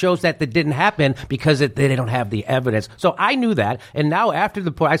reveal that shows that didn't happen because they don't have the evidence. So I knew that, and now after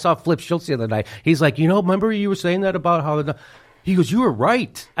the point, I saw Flip Schultz the other night. He's like, you know, remember you were saying that about how he goes, you were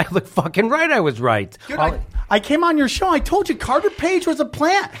right. I was fucking right. I was right. Dude, I came on your show. I told you Carter Page was a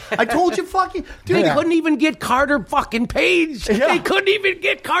plant. I told you fucking... Dude, they couldn't even get Carter fucking Page. Yeah. They couldn't even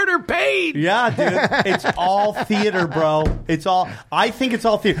get Carter Page. Yeah, dude. It's all theater, bro. I think it's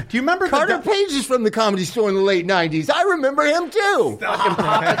all theater. Do you remember... Carter Page is from the Comedy Store in the late 90s. I remember him, too. Fucking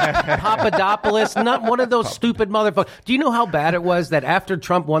Papadopoulos. Not one of those stupid motherfuckers. Do you know how bad it was that after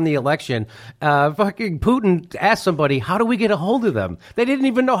Trump won the election, fucking Putin asked somebody, how do we get a hold of them? They didn't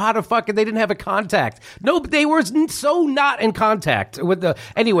even know how to fucking... They didn't have a contact. No, they were so not in contact with the...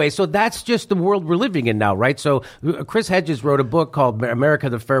 Anyway, so that's just the world we're living in now, right? So Chris Hedges wrote a book called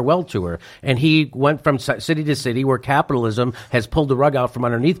America, the Farewell Tour, and he went from city to city where capitalism has pulled the rug out from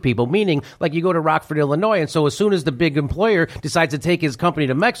underneath people, meaning, like, you go to Rockford, Illinois, and so as soon as the big employer decides to take his company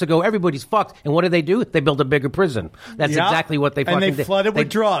to Mexico, everybody's fucked. And what do? They build a bigger prison. That's exactly what they fucking did. And they flooded with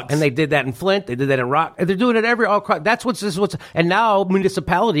drugs. And they did that in Flint. They did that in Rock. They're doing it that's what's... And now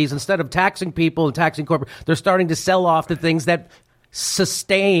municipalities, instead of taxing people and taxing corporate, they're starting to sell off the things that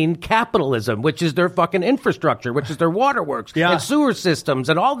sustain capitalism, which is their fucking infrastructure, which is their waterworks and sewer systems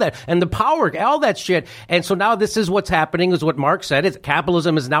and all that, and the power, all that shit. And so now this is what's happening, is what Mark said, is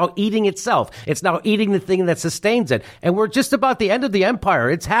capitalism is now eating itself. It's now eating the thing that sustains it. And we're just about the end of the empire.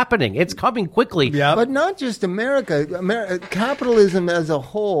 It's happening. It's coming quickly. Yeah. But not just America. Capitalism as a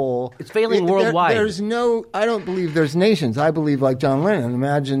whole. It's failing worldwide. I don't believe there's nations. I believe, like John Lennon,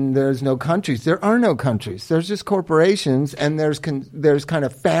 imagine there's no countries. There are no countries. There's just corporations, and there's kind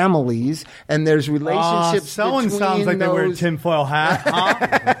of families, and there's relationships. Someone sounds like they wear a tinfoil hat.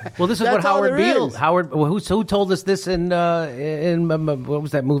 Huh? Well, this is what Howard Beale. Who told us this in what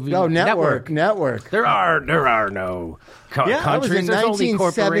was that movie? Oh, Network. There are no countries. That was in There's only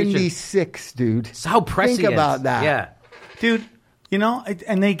corporations. 1976, dude. It's how prescient. Think about that. Yeah, dude. You know,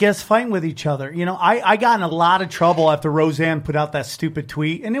 and they guess fighting with each other. You know, I got in a lot of trouble after Roseanne put out that stupid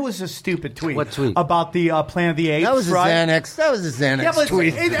tweet, and it was a stupid tweet. What tweet? About the Planet of the Apes. That was a Xanax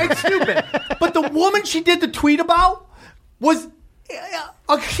tweet. It's stupid. But the woman she did the tweet about was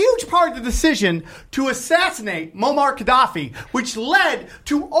a huge part of the decision to assassinate Muammar Gaddafi, which led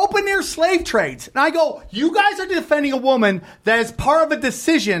to open-air slave trades. And I go, you guys are defending a woman that is part of a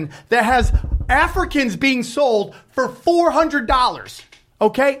decision that has Africans being sold for $400,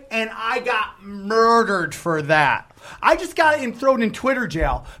 okay? And I got murdered for that. I just got thrown in Twitter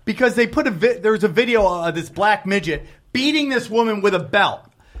jail because they put there was a video of this black midget beating this woman with a belt.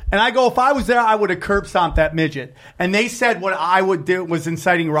 And I go, if I was there, I would have curb stomped that midget. And they said what I would do was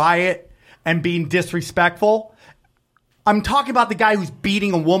inciting riot and being disrespectful. I'm talking about the guy who's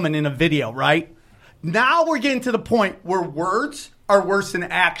beating a woman in a video, right? Now we're getting to the point where words are worse than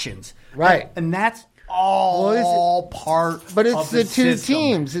actions. Right. And that's all part But it's of the two system.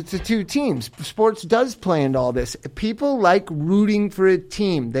 teams. It's the two teams. Sports does play into all this. People like rooting for a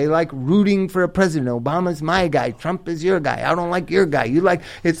team. They like rooting for a president. Obama's my guy. Trump is your guy. I don't like your guy.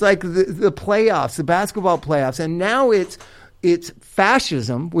 It's like the playoffs, the basketball playoffs. And now it's It's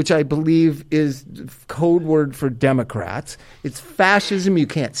fascism, which I believe is code word for Democrats. It's fascism. You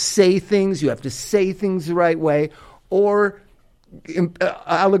can't say things. You have to say things the right way. Or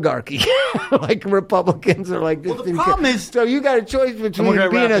oligarchy, like Republicans are like this. Well, the problem is... So you got a choice between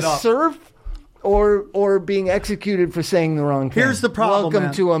being a serf or being executed for saying the wrong thing. Here's the problem,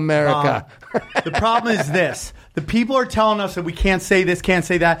 Welcome to America. The problem is this. The people are telling us that we can't say this, can't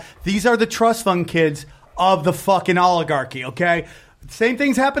say that. These are the trust fund kids of the fucking oligarchy, okay? Same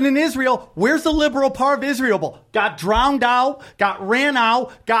things happen in Israel. Where's the liberal part of Israel? Got drowned out, got ran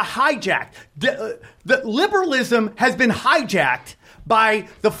out, got hijacked. The liberalism has been hijacked by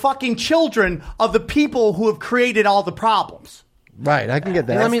the fucking children of the people who have created all the problems. Right, I can get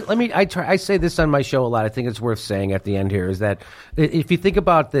that. I say this on my show a lot. I think it's worth saying at the end here is that if you think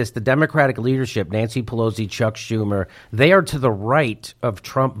about this, the Democratic leadership, Nancy Pelosi, Chuck Schumer, they are to the right of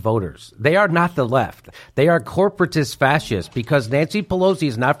Trump voters. They are not the left. They are corporatist fascists because Nancy Pelosi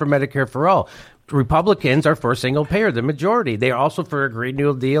is not for Medicare for all. Republicans are for single payer, the majority. They are also for a Green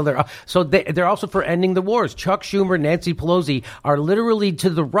New Deal. They're also for ending the wars. Chuck Schumer, Nancy Pelosi are literally to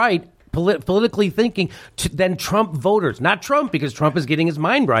the right. Politically thinking than Trump voters. Not Trump, because Trump is getting his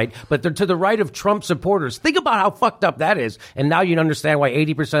mind right, but they're to the right of Trump supporters. Think about how fucked up that is. And now you understand why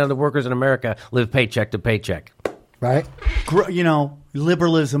 80% of the workers in America live paycheck to paycheck. Right? You know,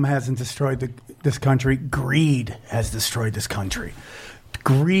 liberalism hasn't destroyed this country. Greed has destroyed this country.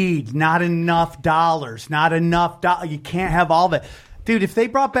 Greed, not enough dollars, You can't have all of it. Dude, if they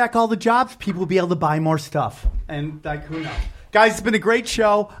brought back all the jobs, people would be able to buy more stuff. And like, who knows? Guys, it's been a great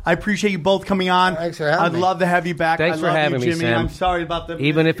show. I appreciate you both coming on. Thanks for having me. I'd love to have you back. Thanks for having me, Jimmy. Sam. I'm sorry about the...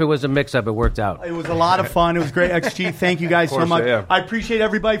 Even if it was a mix-up, it worked out. It was a lot of fun. It was great. XG, thank you guys so much. Yeah. I appreciate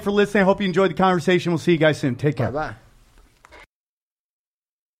everybody for listening. I hope you enjoyed the conversation. We'll see you guys soon. Take care. Bye-bye.